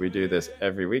always. We do this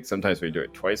every week. Sometimes we do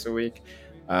it twice a week.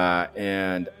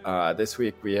 And this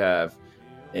week we have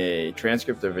a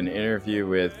transcript of an interview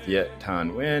with Viet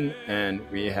Thanh Nguyen, and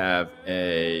we have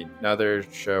another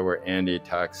show where Andy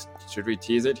talks. Should we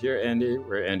tease it here, Andy?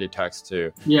 Where Andy talks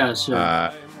to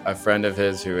a friend of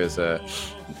his who is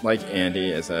like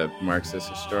Andy, is a Marxist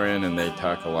historian, and they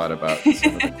talk a lot about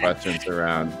some of the questions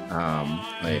around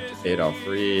like Adolf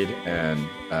Reed and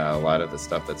a lot of the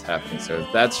stuff that's happening. So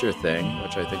if that's your thing,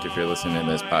 which I think if you're listening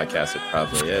to this podcast, it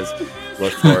probably is,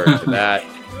 look forward to that.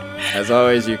 As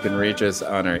always, you can reach us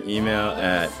on our email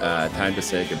at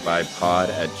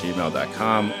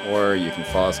timetosaygoodbyepod@gmail.com, or you can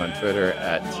follow us on Twitter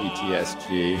at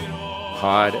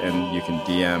TTSGpod, and you can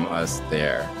DM us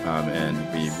there. And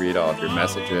we read all of your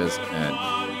messages, and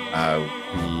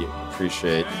we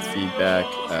appreciate feedback.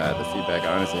 The feedback,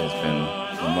 honestly, has been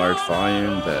in large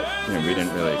volume that we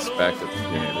didn't really expect at the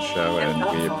beginning of the show, and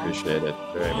we appreciate it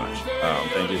very much.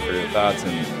 Thank you for your thoughts,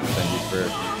 and thank you for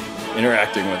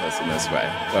interacting with us in this way.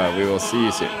 We will see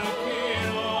you soon.